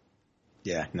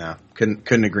 Yeah, no,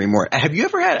 couldn't agree more. Have you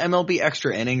ever had MLB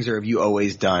Extra Innings, or have you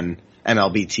always done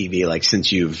MLB TV, like since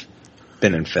you've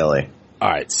been in Philly. All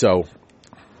right, so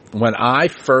when I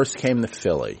first came to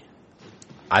Philly,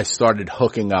 I started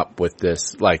hooking up with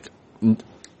this, like, when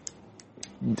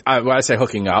I say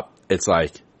hooking up, it's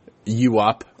like you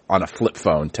up on a flip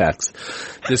phone text.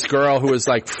 This girl who was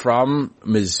like from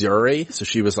Missouri, so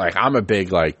she was like, I'm a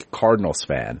big like Cardinals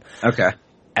fan. Okay.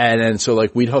 And then so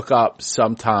like we'd hook up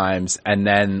sometimes, and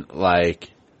then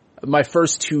like my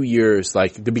first 2 years,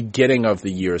 like the beginning of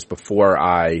the years before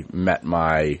I met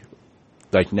my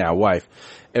like now wife,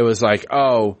 it was like,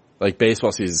 oh, like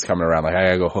baseball season's coming around, like I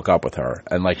gotta go hook up with her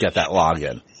and like get that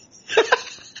login.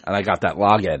 And I got that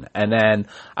login. And then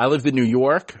I lived in New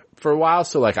York for a while,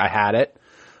 so like I had it.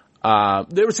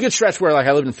 There was a good stretch where like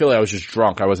I lived in Philly, I was just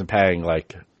drunk. I wasn't paying,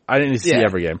 like I didn't see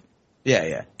every game. Yeah,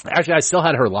 yeah. Actually, I still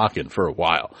had her lock-in for a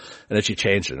while, and then she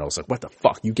changed it, and I was like, what the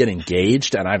fuck? You get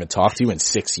engaged, and I haven't talked to you in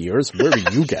 6 years? Where do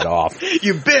you get off?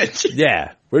 You bitch!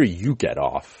 Yeah, where do you get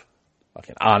off?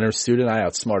 Fucking honors student, I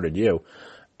outsmarted you.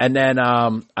 And then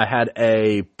I had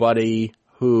a buddy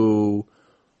who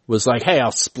was like, hey,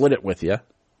 I'll split it with you,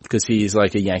 because he's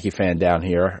like a Yankee fan down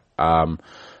here.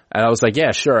 And I was like,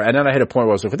 yeah, sure. And then I hit a point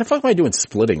where I was like, what the fuck am I doing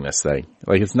splitting this thing?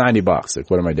 Like, it's $90. Like,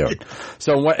 what am I doing?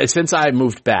 So since I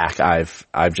moved back,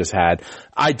 I've just had,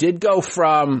 I did go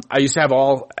from, I used to have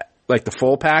all, like, the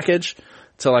full package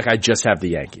to, like, I just have the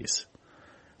Yankees.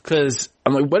 Cause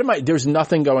I'm like, what am I, there's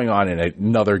nothing going on in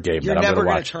another game You're that I'm never going to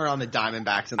going watch. to turn on the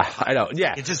Diamondbacks. And I know,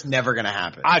 yeah. It's just never going to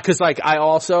happen. Cause like, I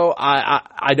also,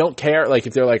 I don't care, like,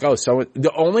 if they're like, oh, so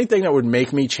the only thing that would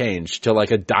make me change to,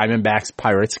 like, a Diamondbacks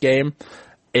Pirates game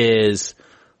is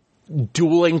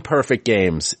dueling perfect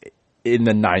games in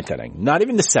the 9th inning. Not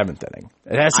even the 7th inning.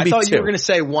 It has to be 2. I thought you were going to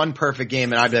say one perfect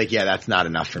game, and I'd be like, yeah, that's not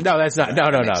enough for me. No, that's not.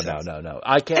 No.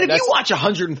 I can't. And if you watch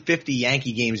 150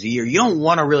 Yankee games a year, you don't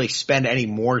want to really spend any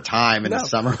more time in the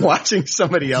summer watching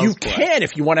somebody else play. You can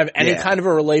if you want to have any kind of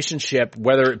a relationship,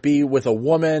 whether it be with a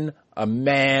woman, a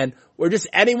man, or just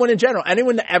anyone in general,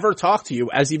 anyone to ever talk to you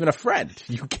as even a friend.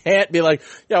 You can't be like,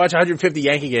 yeah, watch 150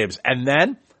 Yankee games, and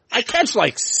then I catch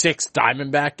like 6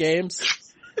 Diamondback games.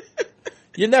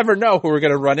 You never know who we're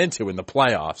going to run into in the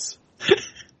playoffs.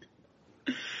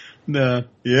 No.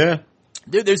 Yeah.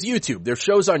 Dude, there's YouTube. There's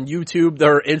shows on YouTube that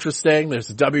are interesting. There's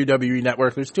the WWE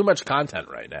Network. There's too much content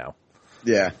right now.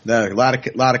 Yeah. No, a lot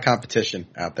of competition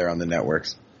out there on the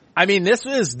networks. I mean, this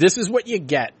is what you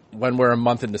get when we're a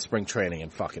month into spring training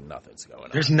and fucking nothing's going on.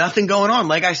 There's nothing going on.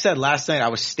 Like I said last night, I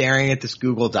was staring at this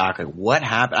Google Doc. Like, what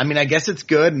happened? I mean, I guess it's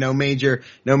good. No major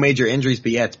injuries,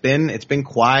 but yeah, it's been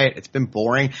quiet. It's been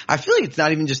boring. I feel like it's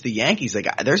not even just the Yankees. Like,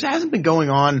 hasn't been going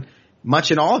on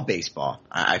much in all of baseball.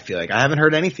 I feel like I haven't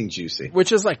heard anything juicy.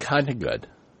 Which is like kind of good.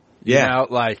 Yeah. You know,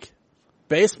 like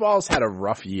baseball's had a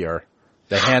rough year.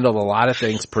 They handled a lot of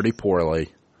things pretty poorly.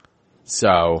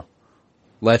 So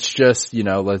let's just,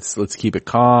 let's keep it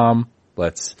calm.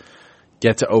 Let's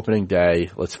get to opening day.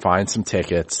 Let's find some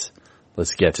tickets.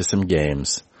 Let's get to some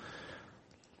games.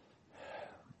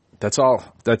 That's all.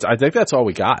 I think that's all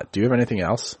we got. Do you have anything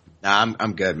else? Nah,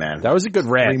 I'm good, man. That was a good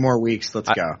rant. 3 more weeks. Let's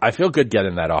go. I feel good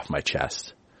getting that off my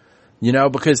chest.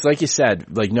 Because like you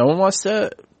said, like no one wants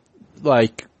to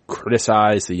like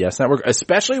criticize the Yes Network,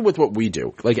 especially with what we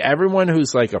do. Like everyone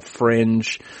who's like a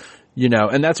fringe,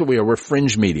 and that's what we are. We're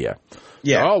fringe media.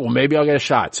 Yeah. Oh, well, maybe I'll get a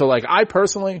shot. So like I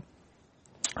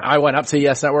went up to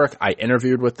Yes Network. I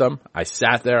interviewed with them. I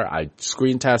sat there. I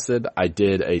screen tested. I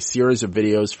did a series of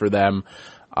videos for them,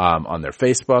 on their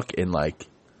Facebook in like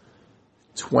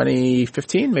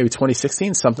 2015, maybe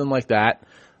 2016, something like that.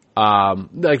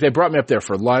 Like they brought me up there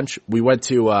for lunch. We went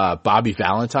to, Bobby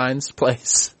Valentine's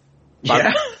place.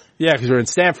 Yeah. Yeah, cause we're in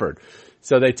Stanford.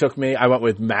 So they took me, I went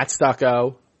with Matt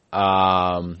Stucco,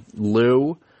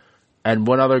 Lou, and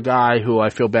one other guy who I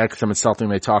feel bad because I'm insulting.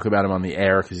 They talk about him on the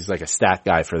air because he's like a stat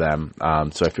guy for them.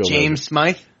 So I feel James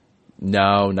Smythe?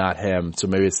 No, not him. So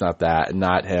maybe it's not that.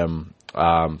 Not him.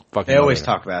 They always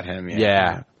talk about him.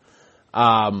 Yeah.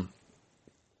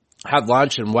 Had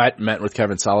lunch and met with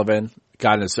Kevin Sullivan.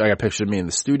 I got a picture of me in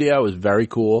the studio. It was very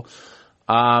cool.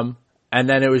 And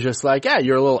then it was just like, yeah,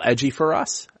 you're a little edgy for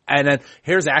us. And then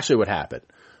here's actually what happened.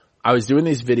 I was doing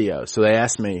these videos. So they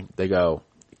asked me, they go,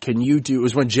 it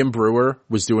was when Jim Brewer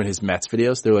was doing his Mets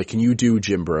videos. They were like, can you do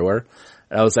Jim Brewer?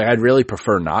 And I was like, I'd really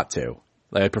prefer not to.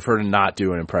 Like, I prefer to not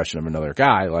do an impression of another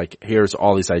guy. Like, here's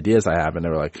all these ideas I have. And they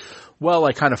were like, well,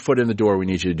 like kind of foot in the door. We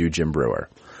need you to do Jim Brewer.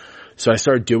 So I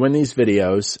started doing these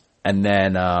videos and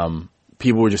then,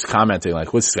 people were just commenting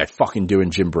like, what's this guy fucking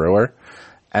doing Jim Brewer?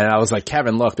 And I was like,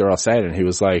 Kevin, look, they're all saying it. And he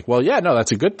was like, well, yeah, no,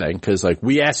 that's a good thing. Cause like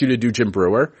we asked you to do Jim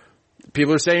Brewer.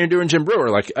 People are saying you're doing Jim Brewer.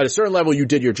 Like at a certain level, you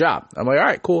did your job. I'm like, all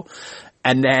right, cool.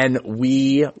 And then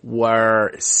we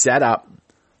were set up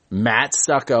Matt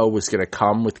Stucco was going to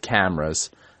come with cameras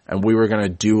and we were going to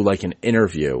do like an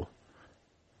interview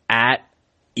at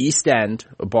East End,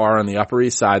 a bar on the Upper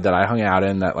East Side that I hung out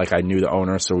in that like I knew the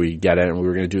owner, so we get it, and we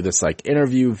were going to do this like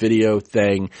interview video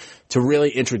thing to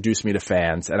really introduce me to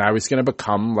fans, and I was going to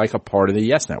become like a part of the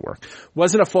Yes Network.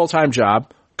 Wasn't a full-time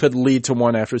job, could lead to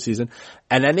one after season,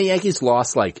 and then the Yankees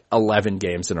lost like 11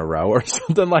 games in a row or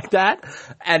something like that,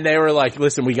 and they were like,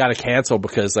 listen, we got to cancel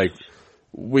because like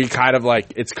we kind of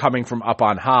like, it's coming from up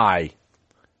on high.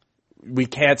 We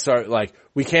can't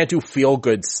do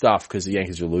feel-good stuff because the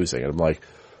Yankees are losing. And I'm like,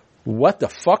 what the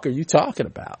fuck are you talking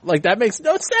about? Like, that makes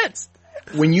no sense.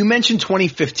 When you mentioned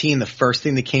 2015, the first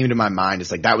thing that came to my mind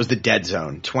is like, that was the dead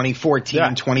zone. 2014,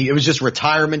 it was just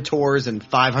retirement tours and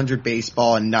 500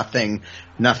 baseball and nothing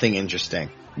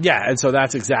interesting. Yeah, and so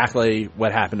that's exactly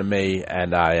what happened to me.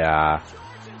 And I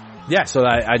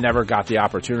never got the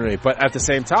opportunity. But at the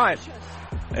same time,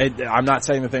 I'm not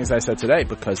saying the things I said today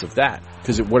because of that.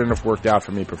 Because it wouldn't have worked out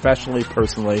for me professionally,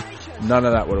 personally. None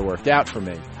of that would have worked out for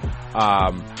me.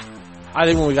 I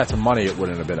think when we got to money, it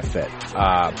wouldn't have been a fit.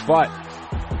 But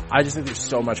I just think there's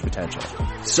so much potential.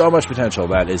 So much potential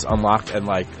that is unlocked. And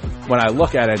like, when I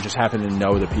look at it and just happen to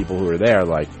know the people who are there,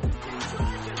 like,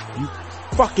 you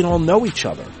fucking all know each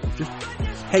other. Just,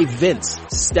 hey, Vince,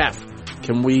 Steph,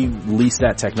 can we lease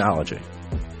that technology?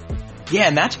 Yeah,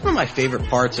 and that's one of my favorite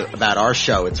parts about our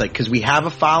show. It's like, cause we have a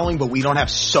following, but we don't have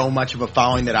so much of a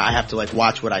following that I have to like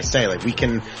watch what I say. Like, we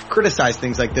can criticize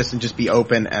things like this and just be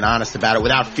open and honest about it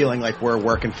without feeling like we're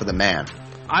working for the man.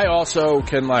 I also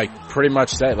can like pretty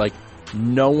much say like,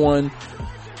 no one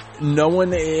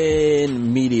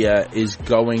in media is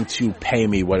going to pay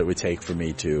me what it would take for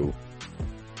me to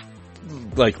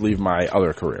like leave my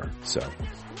other career. So.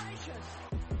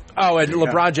 Oh, and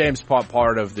LeBron James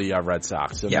part of the Red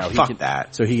Sox. So yeah, fuck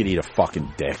that. So he can eat a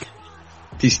fucking dick.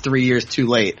 He's 3 years too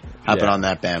late hopping on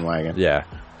that bandwagon. Yeah.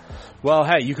 Well,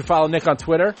 hey, you can follow Nick on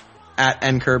Twitter. At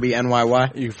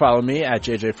NKirbyNYY. You can follow me at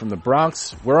JJ from the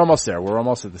Bronx. We're almost there. We're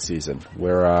almost at the season.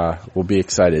 We'll be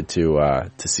excited to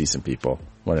see some people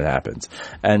when it happens.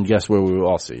 And guess where we will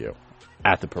all see you?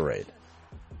 At the parade.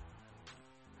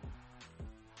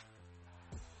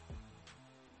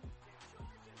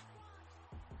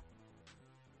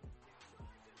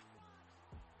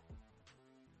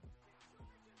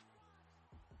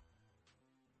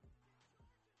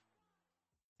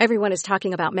 Everyone is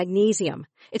talking about magnesium.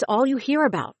 It's all you hear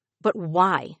about. But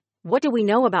why? What do we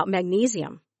know about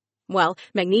magnesium? Well,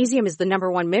 magnesium is the number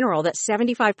one mineral that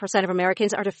 75% of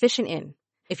Americans are deficient in.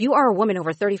 If you are a woman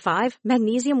over 35,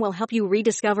 magnesium will help you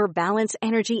rediscover balance,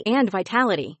 energy, and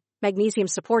vitality. Magnesium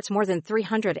supports more than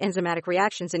 300 enzymatic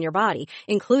reactions in your body,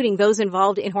 including those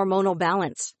involved in hormonal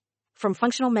balance. From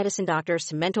functional medicine doctors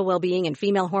to mental well-being and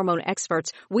female hormone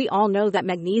experts, we all know that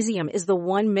magnesium is the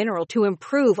one mineral to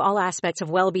improve all aspects of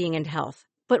well-being and health.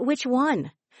 But which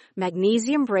one?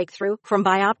 Magnesium Breakthrough from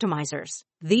Bioptimizers,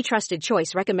 the trusted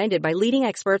choice recommended by leading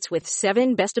experts with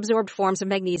 7 best-absorbed forms of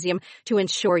magnesium to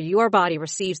ensure your body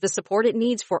receives the support it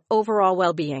needs for overall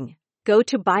well-being. Go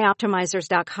to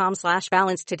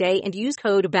bioptimizers.com/balance today and use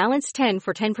code BALANCE10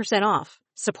 for 10% off.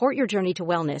 Support your journey to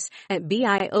wellness at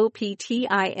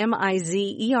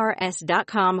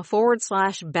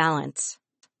bioptimizers.com/balance.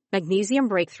 Magnesium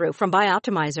Breakthrough from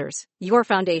Bioptimizers, your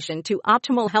foundation to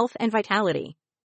optimal health and vitality.